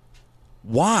out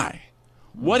why.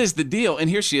 What is the deal? And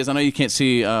here she is. I know you can't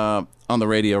see on the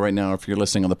radio right now if you're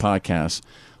listening on the podcast,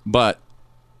 but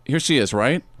here she is,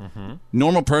 right? Mm-hmm.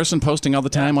 Normal person posting all the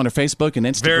time on her Facebook and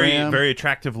Instagram. Very, very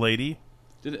attractive lady.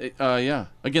 Yeah.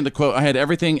 Again, the quote, I had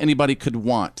everything anybody could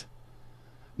want.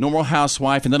 Normal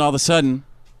housewife, and then all of a sudden,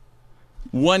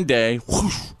 one day,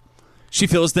 whoosh, she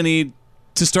feels the need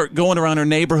to start going around her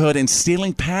neighborhood and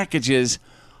stealing packages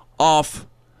off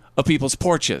of people's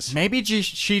porches. Maybe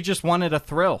she just wanted a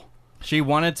thrill. She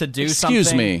wanted to do something.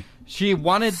 Excuse me. She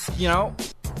wanted,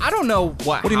 I don't know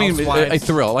what. What do you mean a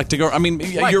thrill? Like to go? I mean,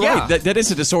 you're right. That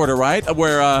is a disorder, right?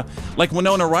 Where, like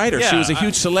Winona Ryder, she was a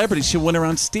huge celebrity. She went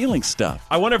around stealing stuff.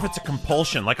 I wonder if it's a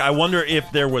compulsion. Like, I wonder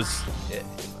if there was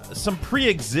some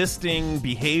pre-existing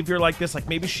behavior like this. Like,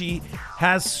 maybe she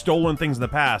has stolen things in the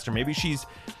past, or maybe she's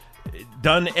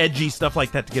done edgy stuff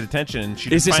like that to get attention. And she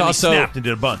just finally snapped and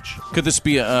did a bunch. Could this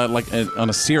be, on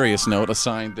a serious note, a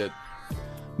sign that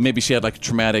maybe she had like a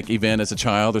traumatic event as a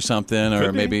child or something,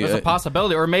 or maybe there's a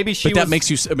possibility, or maybe she. But that makes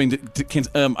you. I mean,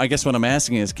 I guess what I'm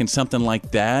asking is, can something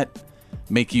like that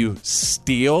make you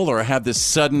steal or have this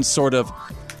sudden sort of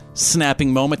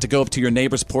snapping moment to go up to your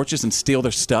neighbors' porches and steal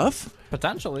their stuff?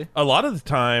 Potentially. A lot of the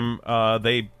time,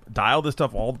 they dial this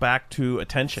stuff all back to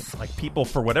attention. Like, people,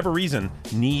 for whatever reason,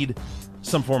 need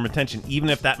some form of attention, even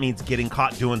if that means getting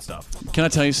caught doing stuff. Can I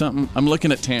tell you something? I'm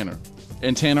looking at Tanner,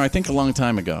 and Tanner, I think a long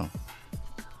time ago,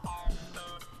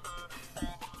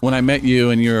 when I met you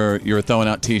and you're throwing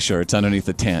out T-shirts underneath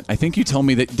the tent, I think you told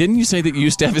me that. Didn't you say that you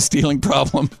used to have a stealing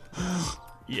problem?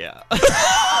 Yeah.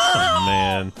 Oh,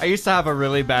 man. I used to have a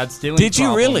really bad stealing problem. Did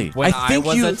you really? When I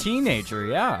was a teenager,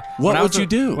 yeah. What would you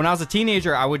do? When I was a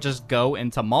teenager, I would just go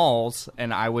into malls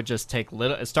and I would just take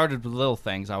it started with little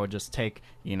things. I would just take,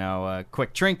 a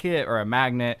quick trinket or a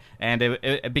magnet, and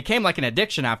it became like an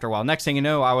addiction after a while. Next thing you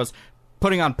know, I was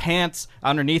putting on pants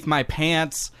underneath my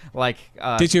pants.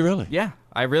 Did you really? Yeah,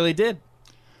 I really did.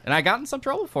 And I got in some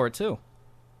trouble for it, too.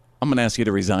 I'm going to ask you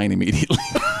to resign immediately.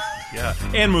 Yeah,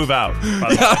 and move out.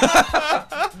 By the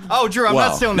way. Oh, Drew, I'm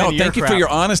not stealing any of your thank you for your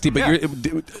honesty. But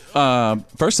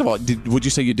first of all, would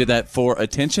you say you did that for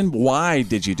attention? Why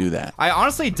did you do that? I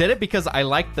honestly did it because I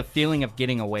liked the feeling of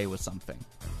getting away with something.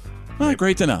 Oh,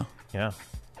 great to know. Yeah.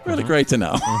 Really great to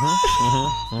know.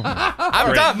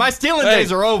 I'm done. My stealing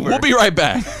days are over. We'll be right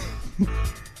back.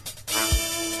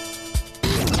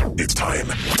 It's time.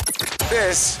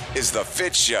 This is The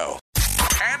Fitz Show.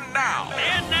 And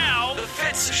now, The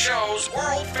Fitz Show's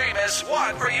world-famous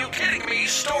What Are You Kidding Me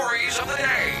stories of the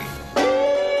day.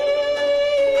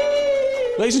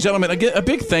 Ladies and gentlemen, a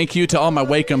big thank you to all my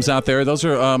Wakeums out there. Those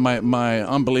are my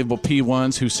unbelievable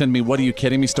P1s who send me What Are You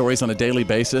Kidding Me stories on a daily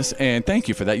basis. And thank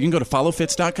you for that. You can go to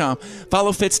followfitz.com.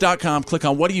 Followfitz.com. Click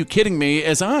on What Are You Kidding Me,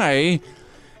 as I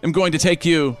am going to take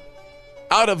you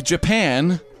out of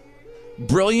Japan.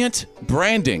 Brilliant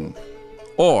branding.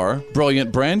 Or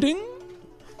brilliant branding?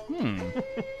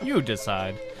 You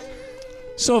decide.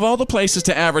 So of all the places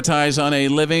to advertise on a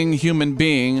living human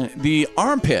being, the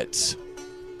armpits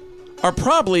are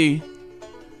probably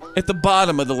at the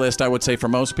bottom of the list, I would say, for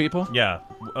most people. Yeah,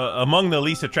 among the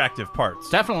least attractive parts.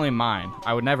 Definitely mine.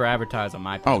 I would never advertise on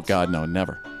my pits. Oh, God, no,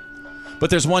 never. But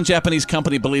there's one Japanese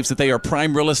company believes that they are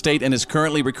prime real estate and is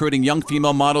currently recruiting young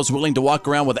female models willing to walk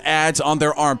around with ads on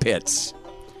their armpits.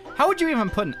 How would you even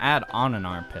put an ad on an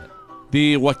armpit?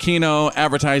 The Wakino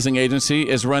advertising agency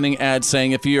is running ads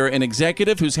saying if you're an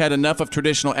executive who's had enough of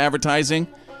traditional advertising,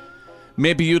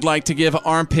 maybe you'd like to give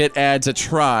armpit ads a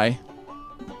try.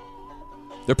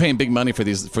 They're paying big money for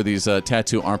these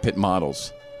tattoo armpit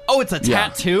models. Oh, it's a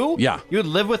tattoo? Yeah. You would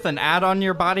live with an ad on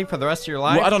your body for the rest of your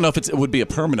life? Well, I don't know if it would be a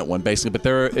permanent one, basically,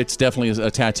 but it's definitely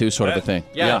a tattoo sort of a thing.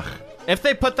 Yeah. If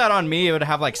they put that on me, it would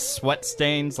have like sweat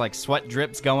stains, like sweat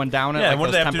drips going down it. Yeah, like and what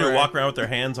do they have temporary... to do? Walk around with their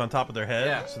hands on top of their head?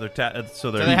 Yeah. So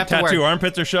their they have tattoo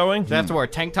armpits are showing? They have to wear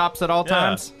tank tops at all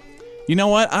times? You know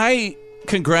what? I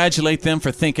congratulate them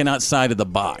for thinking outside of the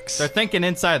box. They're thinking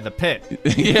inside the pit.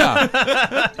 Yeah.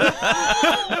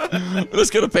 Let's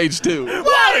go to page 2.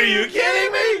 What are you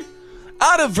kidding me?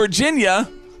 Out of Virginia.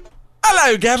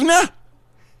 Hello, Governor.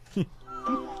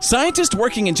 Scientists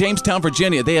working in Jamestown,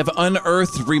 Virginia, they have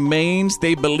unearthed remains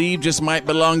they believe just might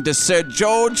belong to Sir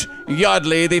George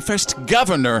Yardley, the first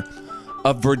governor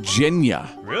of Virginia.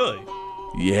 Really?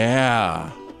 Yeah.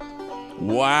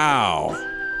 Wow.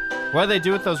 What do they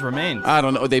do with those remains? I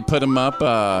don't know. They put them up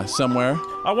somewhere.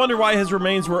 I wonder why his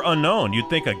remains were unknown. You'd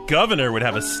think a governor would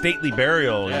have a stately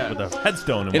burial with a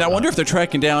headstone. And I wonder if they're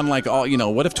tracking down, like, what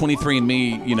if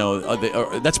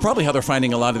 23andMe, that's probably how they're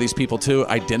finding a lot of these people, too,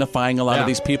 identifying a lot of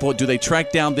these people. Do they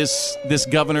track down this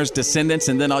governor's descendants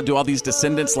and then do all these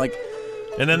descendants, like,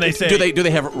 And then they say, do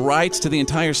they have rights to the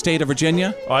entire state of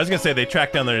Virginia? Oh, I was gonna say they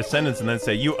track down their descendants and then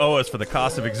say, you owe us for the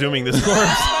cost of exhuming this corpse.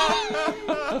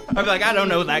 I'd be like, I don't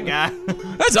know that guy.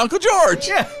 That's Uncle George.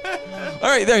 Yeah. All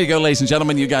right, there you go, ladies and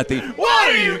gentlemen. You got the What,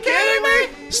 are you kidding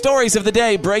me? stories of the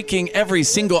day breaking every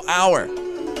single hour. And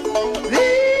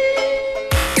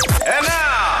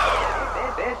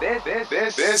now,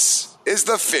 this is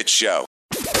the Fitz Show.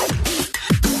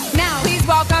 Now, please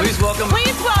welcome. Please welcome.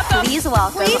 Please welcome. Please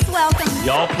welcome. Please welcome.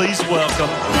 Y'all, please welcome.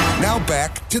 Now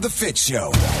back to the Fitz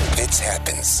Show. Fitz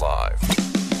happens live.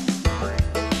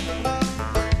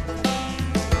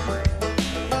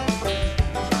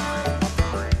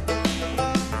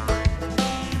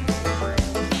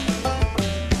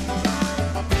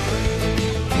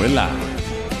 We're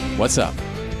live. What's up?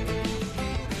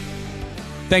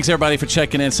 Thanks, everybody, for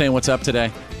checking in, saying what's up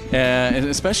today. And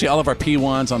especially all of our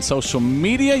P1s on social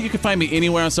media. You can find me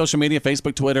anywhere on social media,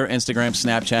 Facebook, Twitter, Instagram,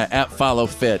 Snapchat,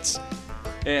 @FollowFitz.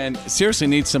 And seriously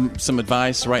need some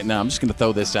advice right now. I'm just going to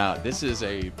throw this out. This is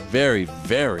a very,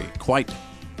 very, quite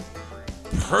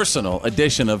personal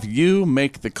edition of You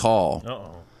Make the Call.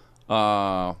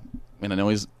 Uh-oh. And I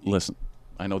know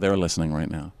I know they're listening right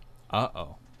now.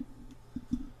 Uh-oh.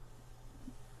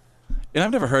 And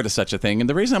I've never heard of such a thing. And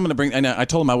the reason I'm going to bring... And I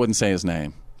told him I wouldn't say his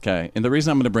name. Okay? And the reason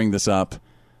I'm going to bring this up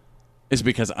is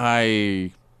because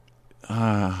I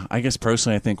guess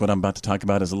personally I think what I'm about to talk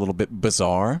about is a little bit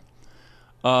bizarre.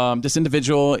 This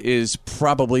individual is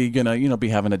probably going to, be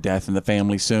having a death in the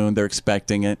family soon. They're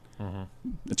expecting it. Mm-hmm.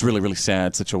 It's a really, really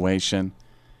sad situation.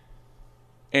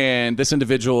 And this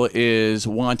individual is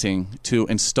wanting to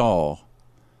install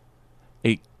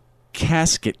a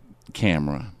casket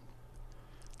camera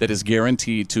that is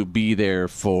guaranteed to be there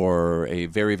for a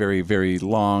very, very, very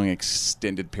long,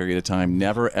 extended period of time,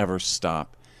 never, ever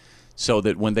stop, so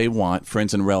that when they want,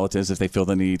 friends and relatives, if they feel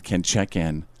the need, can check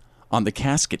in on the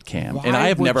casket cam. And I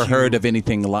have never heard of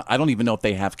anything like... I don't even know if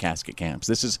they have casket cams.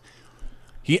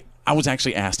 I was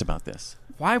actually asked about this.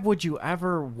 Why would you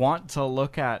ever want to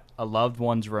look at a loved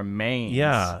one's remains?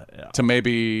 Yeah. To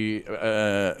maybe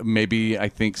I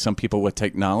think some people with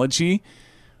technology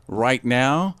right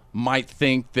now might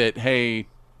think that, hey,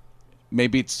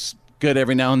 maybe it's good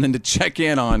every now and then to check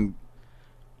in on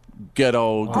good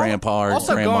old grandpa or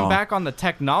also grandma. Going back on the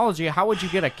technology, how would you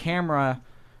get a camera?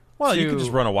 Well, you could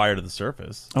just run a wire to the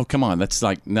surface. Oh, come on. That's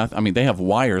like nothing. I mean, they have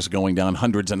wires going down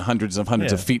hundreds and hundreds of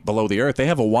feet below the earth. They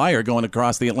have a wire going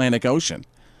across the Atlantic Ocean.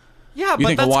 Yeah, you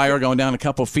think a wire going down a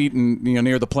couple feet and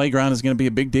near the playground is going to be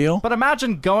a big deal? But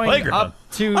imagine going up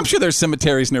to... I'm sure there's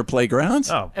cemeteries near playgrounds.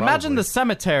 Oh, imagine the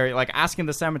cemetery, like asking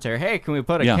the cemetery, hey, can we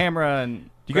put a camera in...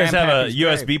 Do you guys have a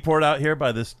USB port out here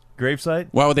by this gravesite?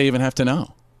 Why would they even have to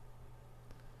know?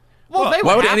 Well,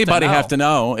 why would anybody have to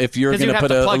know if you're going to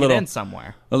put a little... in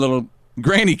somewhere. A little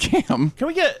granny cam. Can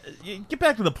we get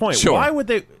back to the point? Sure.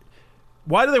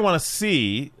 Why do they want to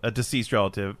see a deceased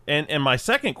relative? And my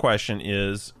second question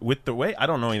is, with the way, I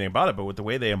don't know anything about it, but with the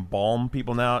way they embalm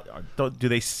people now, do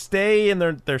they stay in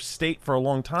their state for a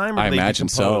long time? Or I do they imagine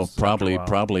so. decompose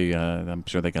Probably. I'm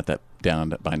sure they got that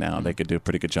down by now. They could do a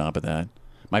pretty good job of that.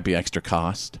 Might be extra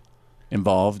cost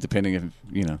involved, depending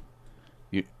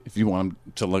if you want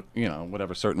them to look,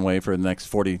 whatever certain way for the next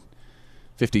 40,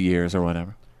 50 years or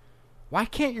whatever. Why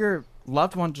can't your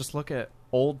loved one just look at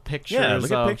old pictures? Yeah, look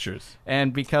at pictures.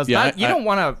 And because you don't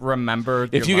want to remember.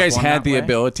 If you guys had the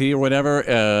ability or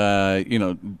whatever,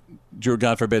 Drew,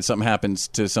 God forbid something happens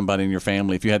to somebody in your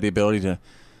family, if you had the ability to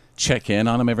check in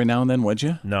on them every now and then, would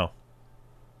you? No.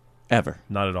 Ever?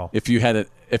 Not at all. If you had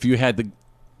the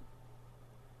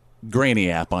Granny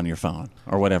app on your phone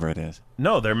or whatever it is.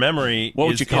 No, their memory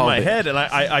is in my head, and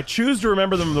I choose to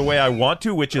remember them the way I want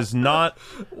to, which is not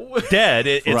dead.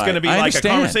 It's Right. going to be I like understand.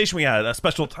 a conversation we had, a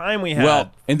special time we had.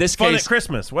 Well, in this fun case, at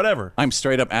Christmas, whatever. I'm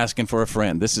straight up asking for a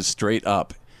friend. This is straight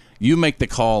up. You make the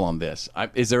call on this.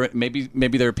 Is there maybe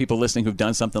there are people listening who've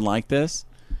done something like this?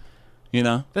 This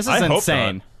is I hope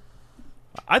insane.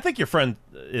 not. I think your friend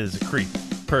is a creep,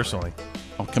 personally.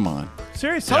 Oh, come on.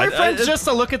 Seriously. Tell your friends just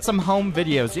to look at some home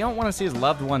videos. You don't want to see his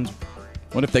loved ones.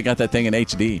 What if they got that thing in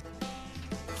HD?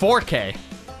 4K.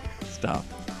 Stop.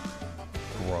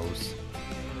 Gross.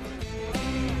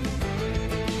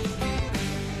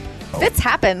 Fitz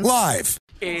happens. Live.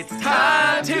 It's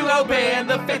time to open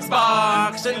the Fitz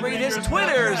box and read his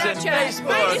Twitters and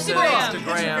Facebooks and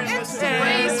Instagrams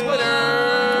and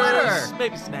Twitter.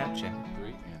 Maybe Snapchat. 3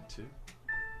 and 2.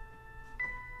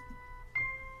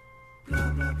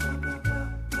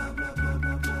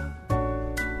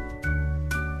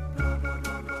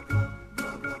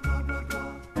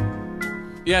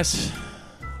 Yes,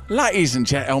 ladies and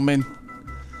gentlemen,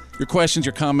 your questions,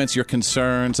 your comments, your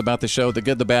concerns about the show, the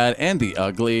good, the bad, and the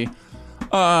ugly.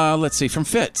 Let's see, from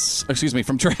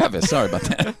Travis. Sorry about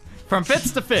that. From Fitz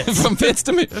to Fitz. From Fitz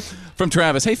to me. From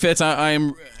Travis. Hey, Fitz,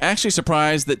 I'm actually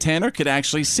surprised that Tanner could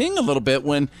actually sing a little bit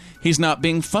when he's not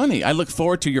being funny. I look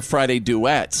forward to your Friday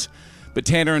duets. But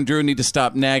Tanner and Drew need to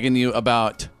stop nagging you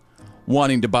about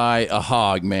wanting to buy a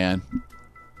hog, man.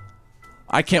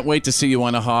 I can't wait to see you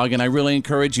on a hog, and I really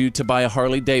encourage you to buy a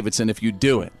Harley Davidson if you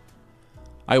do it.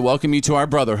 I welcome you to our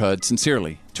brotherhood.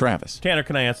 Sincerely, Travis. Tanner,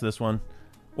 can I answer this one?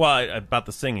 Well, about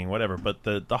the singing, whatever. But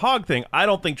the hog thing, I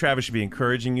don't think Travis should be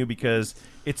encouraging you because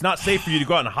it's not safe for you to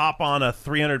go out and hop on a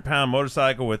 300-pound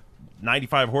motorcycle with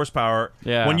 95 horsepower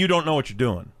when you don't know what you're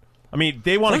doing. I mean,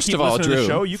 they want to keep listening to the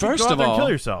show. You can go out there and kill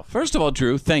yourself. First of all,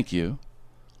 Drew, thank you.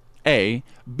 A.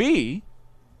 B.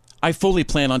 I fully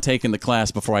plan on taking the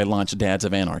class before I launch Dads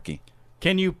of Anarchy.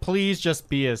 Can you please just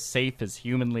be as safe as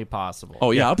humanly possible?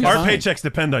 Oh yeah, I'll be our fine. paychecks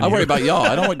depend on you. I worry about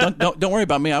y'all. Don't worry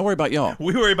about me. I worry about y'all.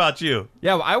 We worry about you.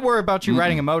 Yeah, well, I worry about you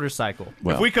riding a motorcycle.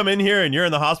 Well, if we come in here and you're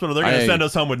in the hospital, they're going to send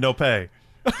us home with no pay.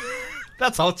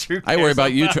 That's all Drew cares I worry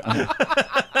about you.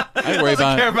 I worry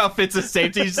about. Care about Fitz's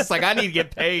safety. He's just like, I need to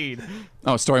get paid.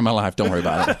 Oh, story of my life. Don't worry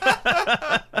about it.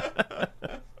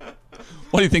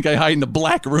 What do you think? I hide in the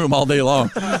black room all day long.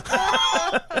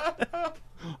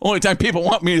 Only time people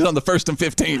want me is on the 1st and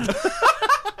 15th.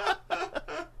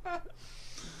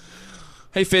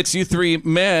 Hey, Fitz, you three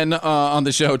men on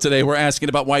the show today were asking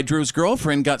about why Drew's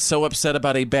girlfriend got so upset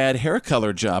about a bad hair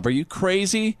color job. Are you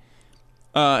crazy?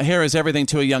 Hair is everything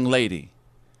to a young lady.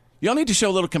 Y'all need to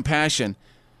show a little compassion.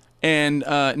 And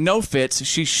no, Fitz,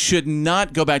 she should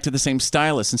not go back to the same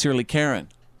stylist. Sincerely, Karen.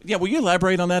 Yeah, will you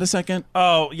elaborate on that a second?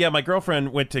 Oh, yeah, my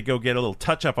girlfriend went to go get a little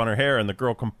touch-up on her hair, and the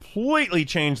girl completely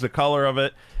changed the color of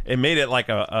it and made it like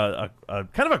a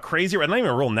kind of a crazy red, not even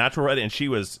a real natural red, and she's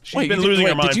been losing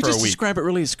her mind for a week. Did you just describe it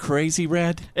really as crazy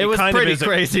red? It was pretty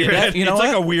crazy red. You know it's what?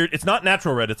 like a weird, it's not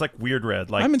natural red, it's like weird red.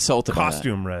 Like I'm insulted by that.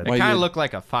 Costume red. It kind of looked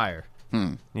like a fire.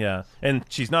 Yeah, and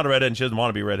she's not a redhead, and she doesn't want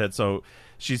to be a redhead, so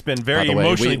she's been very By the way,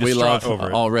 emotionally we distraught love over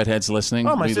it. all redheads listening.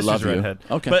 Oh, my we sister's love a you. redhead.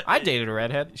 Okay. But I dated a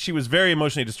redhead. She was very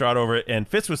emotionally distraught over it, and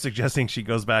Fitz was suggesting she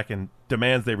goes back and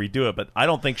demands they redo it, but I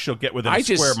don't think she'll get within a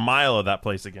square mile of that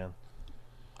place again.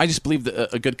 I just believe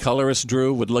that a good colorist,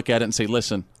 Drew, would look at it and say,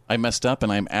 listen, I messed up,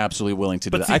 and I'm absolutely willing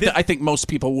to do that. I think most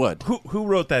people would. Who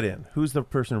wrote that in? Who's the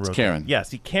person who wrote Karen. that? Yeah,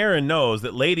 see, Karen knows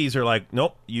that ladies are like,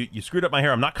 nope, you screwed up my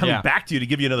hair. I'm not coming back to you to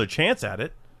give you another chance at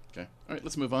it. Okay. All right,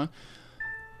 let's move on.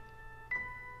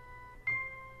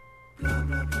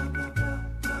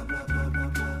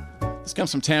 This comes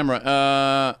from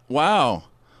Tamara. Wow.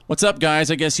 What's up,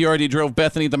 guys? I guess you already drove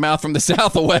Bethany the Mouth from the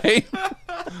South away.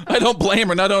 I don't blame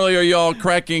her. Not only are you all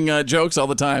cracking jokes all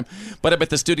the time, but I bet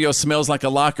the studio smells like a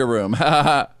locker room.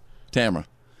 Tamara.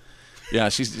 Yeah,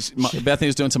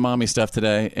 Bethany's doing some mommy stuff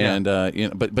today, and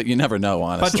but you never know,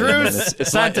 honestly. But Drew's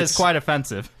scent is quite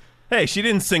offensive. Hey, she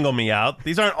didn't single me out.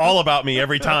 These aren't all about me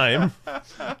every time.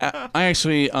 I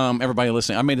actually, everybody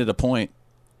listening, I made it a point,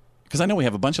 because I know we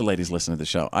have a bunch of ladies listening to the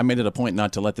show. I made it a point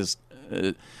not to let this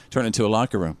turn into a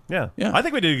locker room. Yeah. I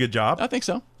think we did a good job. I think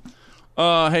so.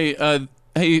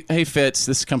 Hey, Fitz,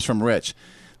 this comes from Rich.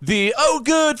 The "Oh,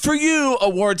 good for you"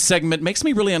 award segment makes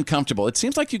me really uncomfortable. It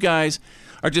seems like you guys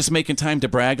are just making time to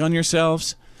brag on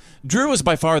yourselves. Drew is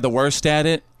by far the worst at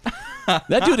it.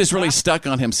 That dude is really stuck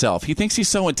on himself. He thinks he's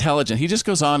so intelligent. He just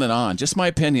goes on and on. Just my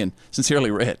opinion. Sincerely,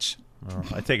 Rich. Oh,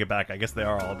 I take it back. I guess they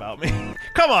are all about me.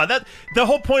 Come on, the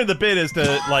whole point of the bit is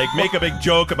to make a big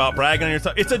joke about bragging on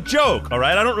yourself. It's a joke, all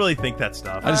right? I don't really think that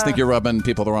stuff. I just think you're rubbing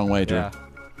people the wrong way, Drew. Yeah.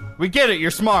 We get it. You're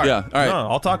smart. Yeah. All right. No,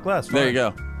 I'll talk less. There you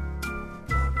go.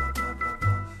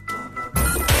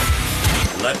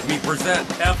 Let me present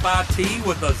FIT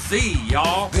with a Z,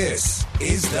 y'all. This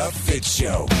is the Fitz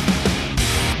Show.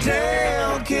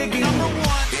 Tail kicking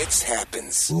 #1. It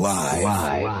happens live.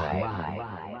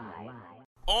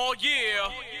 Oh yeah.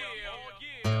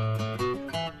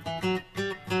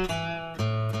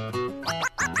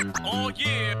 Oh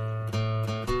yeah.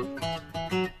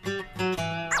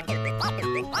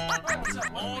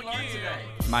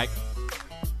 Mike.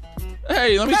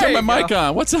 Hey, let me turn my mic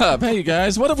on. What's up? Hey, you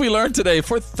guys. What have we learned today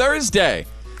for Thursday?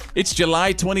 It's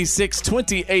July 26,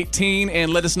 2018,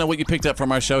 and let us know what you picked up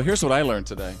from our show. Here's what I learned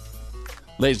today.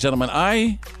 Ladies and gentlemen,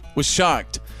 I was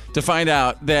shocked to find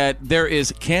out that there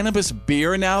is cannabis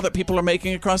beer now that people are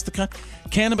making across the country.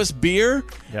 Cannabis beer?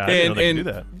 Yeah, I didn't know they could do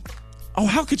that. Oh,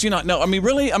 how could you not know? I mean,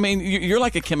 really? I mean, you're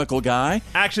like a chemical guy.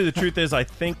 Actually, the truth is, I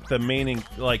think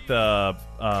the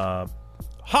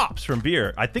hops from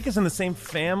beer, I think it's in the same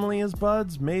family as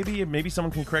buds. Maybe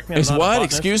someone can correct me. Is what?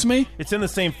 Excuse me? It's in the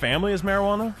same family as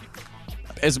marijuana.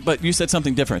 but you said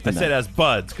something different than I said as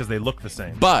buds because they look the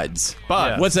same. Buds.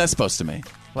 Buds. What's that supposed to mean?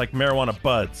 Like marijuana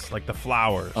buds, like the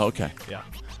flowers. Oh, okay. Yeah.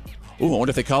 Ooh, I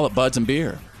wonder if they call it buds and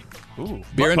beer. Ooh.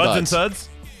 Beer and buds buds. and suds?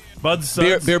 Buds,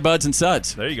 suds? Beer, buds, and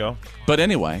suds. There you go. But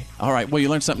anyway, all right. Well, you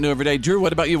learn something new every day. Drew,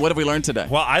 what about you? What have we learned today?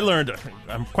 Well,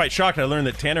 I'm quite shocked. I learned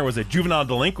that Tanner was a juvenile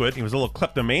delinquent. He was a little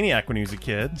kleptomaniac when he was a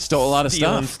kid. Stole a lot of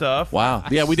Stealing stuff. Wow.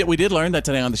 Yeah, we did learn that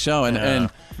today on the show. And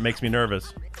makes me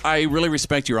nervous. I really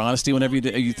respect your honesty whenever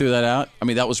you threw that out. I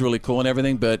mean, that was really cool and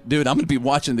everything. But, dude, I'm going to be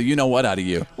watching the you-know-what out of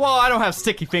you. Well, I don't have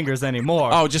sticky fingers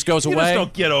anymore. Oh, it just goes away? You just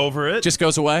don't get over it. Just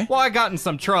goes away? Well, I got in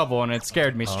some trouble, and it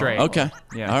scared me straight. Okay.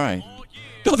 Yeah. All right.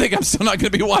 Don't think I'm still not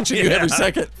going to be watching you every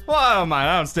second. Well, I don't mind.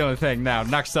 I don't steal anything now.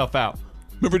 Knock yourself out.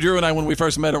 Remember Drew and I, when we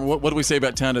first met him, what did we say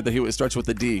about Tanner? That he starts with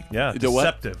a D. Yeah,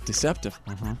 deceptive. What? Deceptive.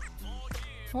 Mm-hmm.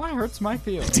 Well, that hurts my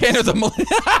feelings. Tanner the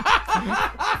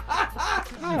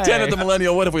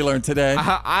Millennial, what have we learned today?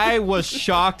 I was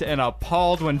shocked and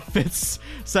appalled when Fitz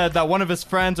said that one of his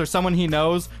friends or someone he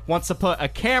knows wants to put a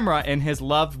camera in his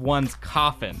loved one's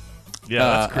coffin. Yeah,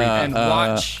 that's creepy. And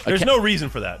watch. There's no reason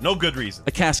for that. No good reason.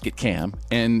 A casket cam.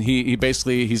 And he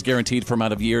basically, he's guaranteed for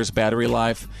amount of years, battery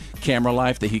life, camera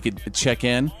life, that he could check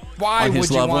in Why on his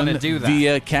would you loved want one to do that?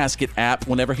 via casket app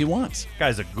whenever he wants.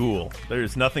 Guy's a ghoul.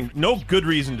 There's no good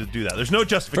reason to do that. There's no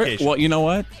justification. Well, you know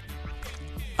what?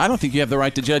 I don't think you have the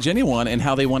right to judge anyone and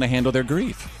how they want to handle their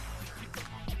grief.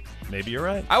 Maybe you're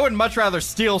right. I would much rather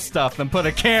steal stuff than put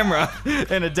a camera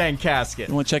in a dang casket.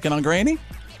 You want to check in on Granny?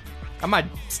 I might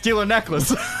steal a necklace.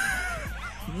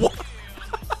 What?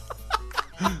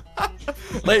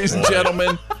 Ladies and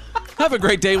gentlemen, have a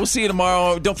great day. We'll see you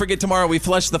tomorrow. Don't forget, tomorrow we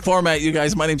flush the format, you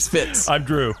guys. My name's Fitz. I'm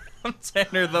Drew. I'm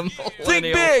Tanner the Millennial.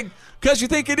 Think big, because you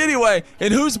think it anyway.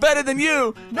 And who's better than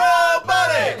you?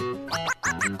 Nobody!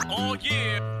 Oh,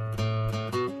 yeah.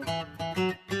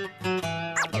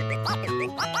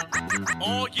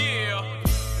 Oh, yeah.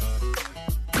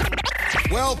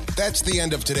 Well, that's the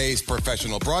end of today's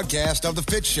professional broadcast of The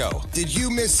Fitz Show. Did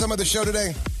you miss some of the show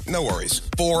today? No worries.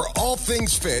 For all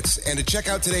things Fitz and to check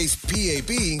out today's PAB,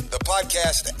 the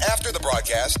podcast after the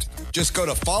broadcast, just go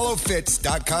to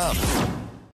followfitz.com.